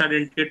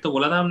 हेक्साडेंटेट तो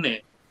बोला था हमने,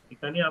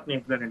 देखा नहीं आपने?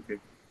 Hexadentate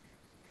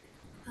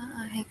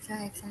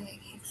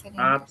hexa.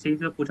 आपसे ही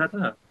तो पूछा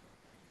था.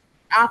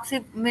 आपसे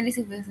मेरे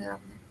से पूछा सर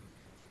आपने.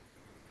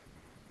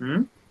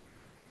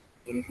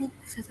 मेरे से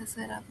पूछा था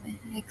सर आपने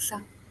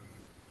हेक्सा.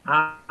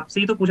 आपसे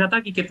ही तो पूछा था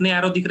कि कितने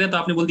एरो दिख रहे हैं, तो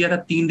आपने बोल दिया था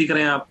 3 दिख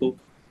रहे हैं आपको.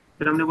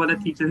 फिर हमने बोला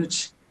ठीक है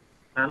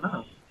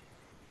ना.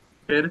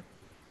 फिर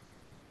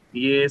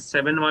ये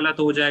 7 वाला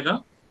तो हो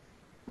जाएगा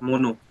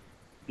मोनो.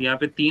 यहाँ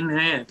पे 3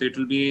 है तो it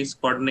will be,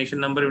 coordination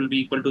number will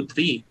be equal to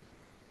 3.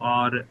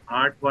 और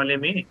 8 वाले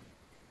में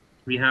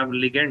we have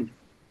ligand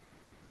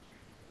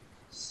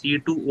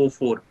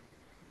C2O4.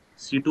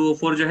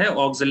 C2O4 जो है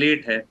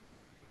ऑक्सलेट है,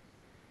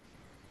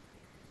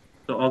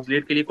 तो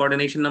ऑक्सलेट के लिए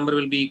coordination number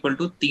will be equal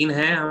to 3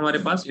 है हमारे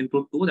पास into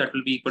 2, that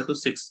will be equal to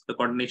 6. The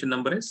coordination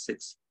number is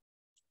 6.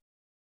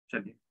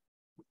 चलिए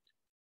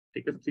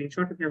take a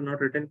screenshot if you have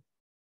not written.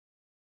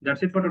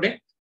 That's it for today.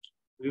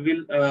 We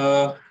will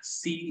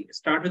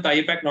start with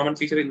IUPAC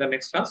nomenclature in the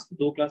next class.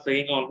 2 class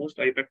लगेंगे almost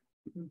IUPAC,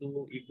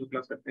 2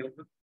 class करते हैं,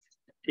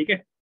 ठीक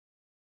है.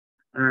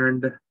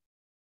 And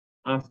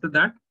after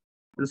that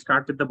we'll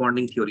start with the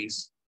bonding theories.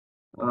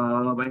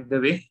 By the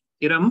way,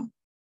 Iram,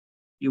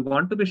 you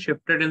want to be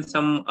shifted in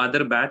some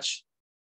other batch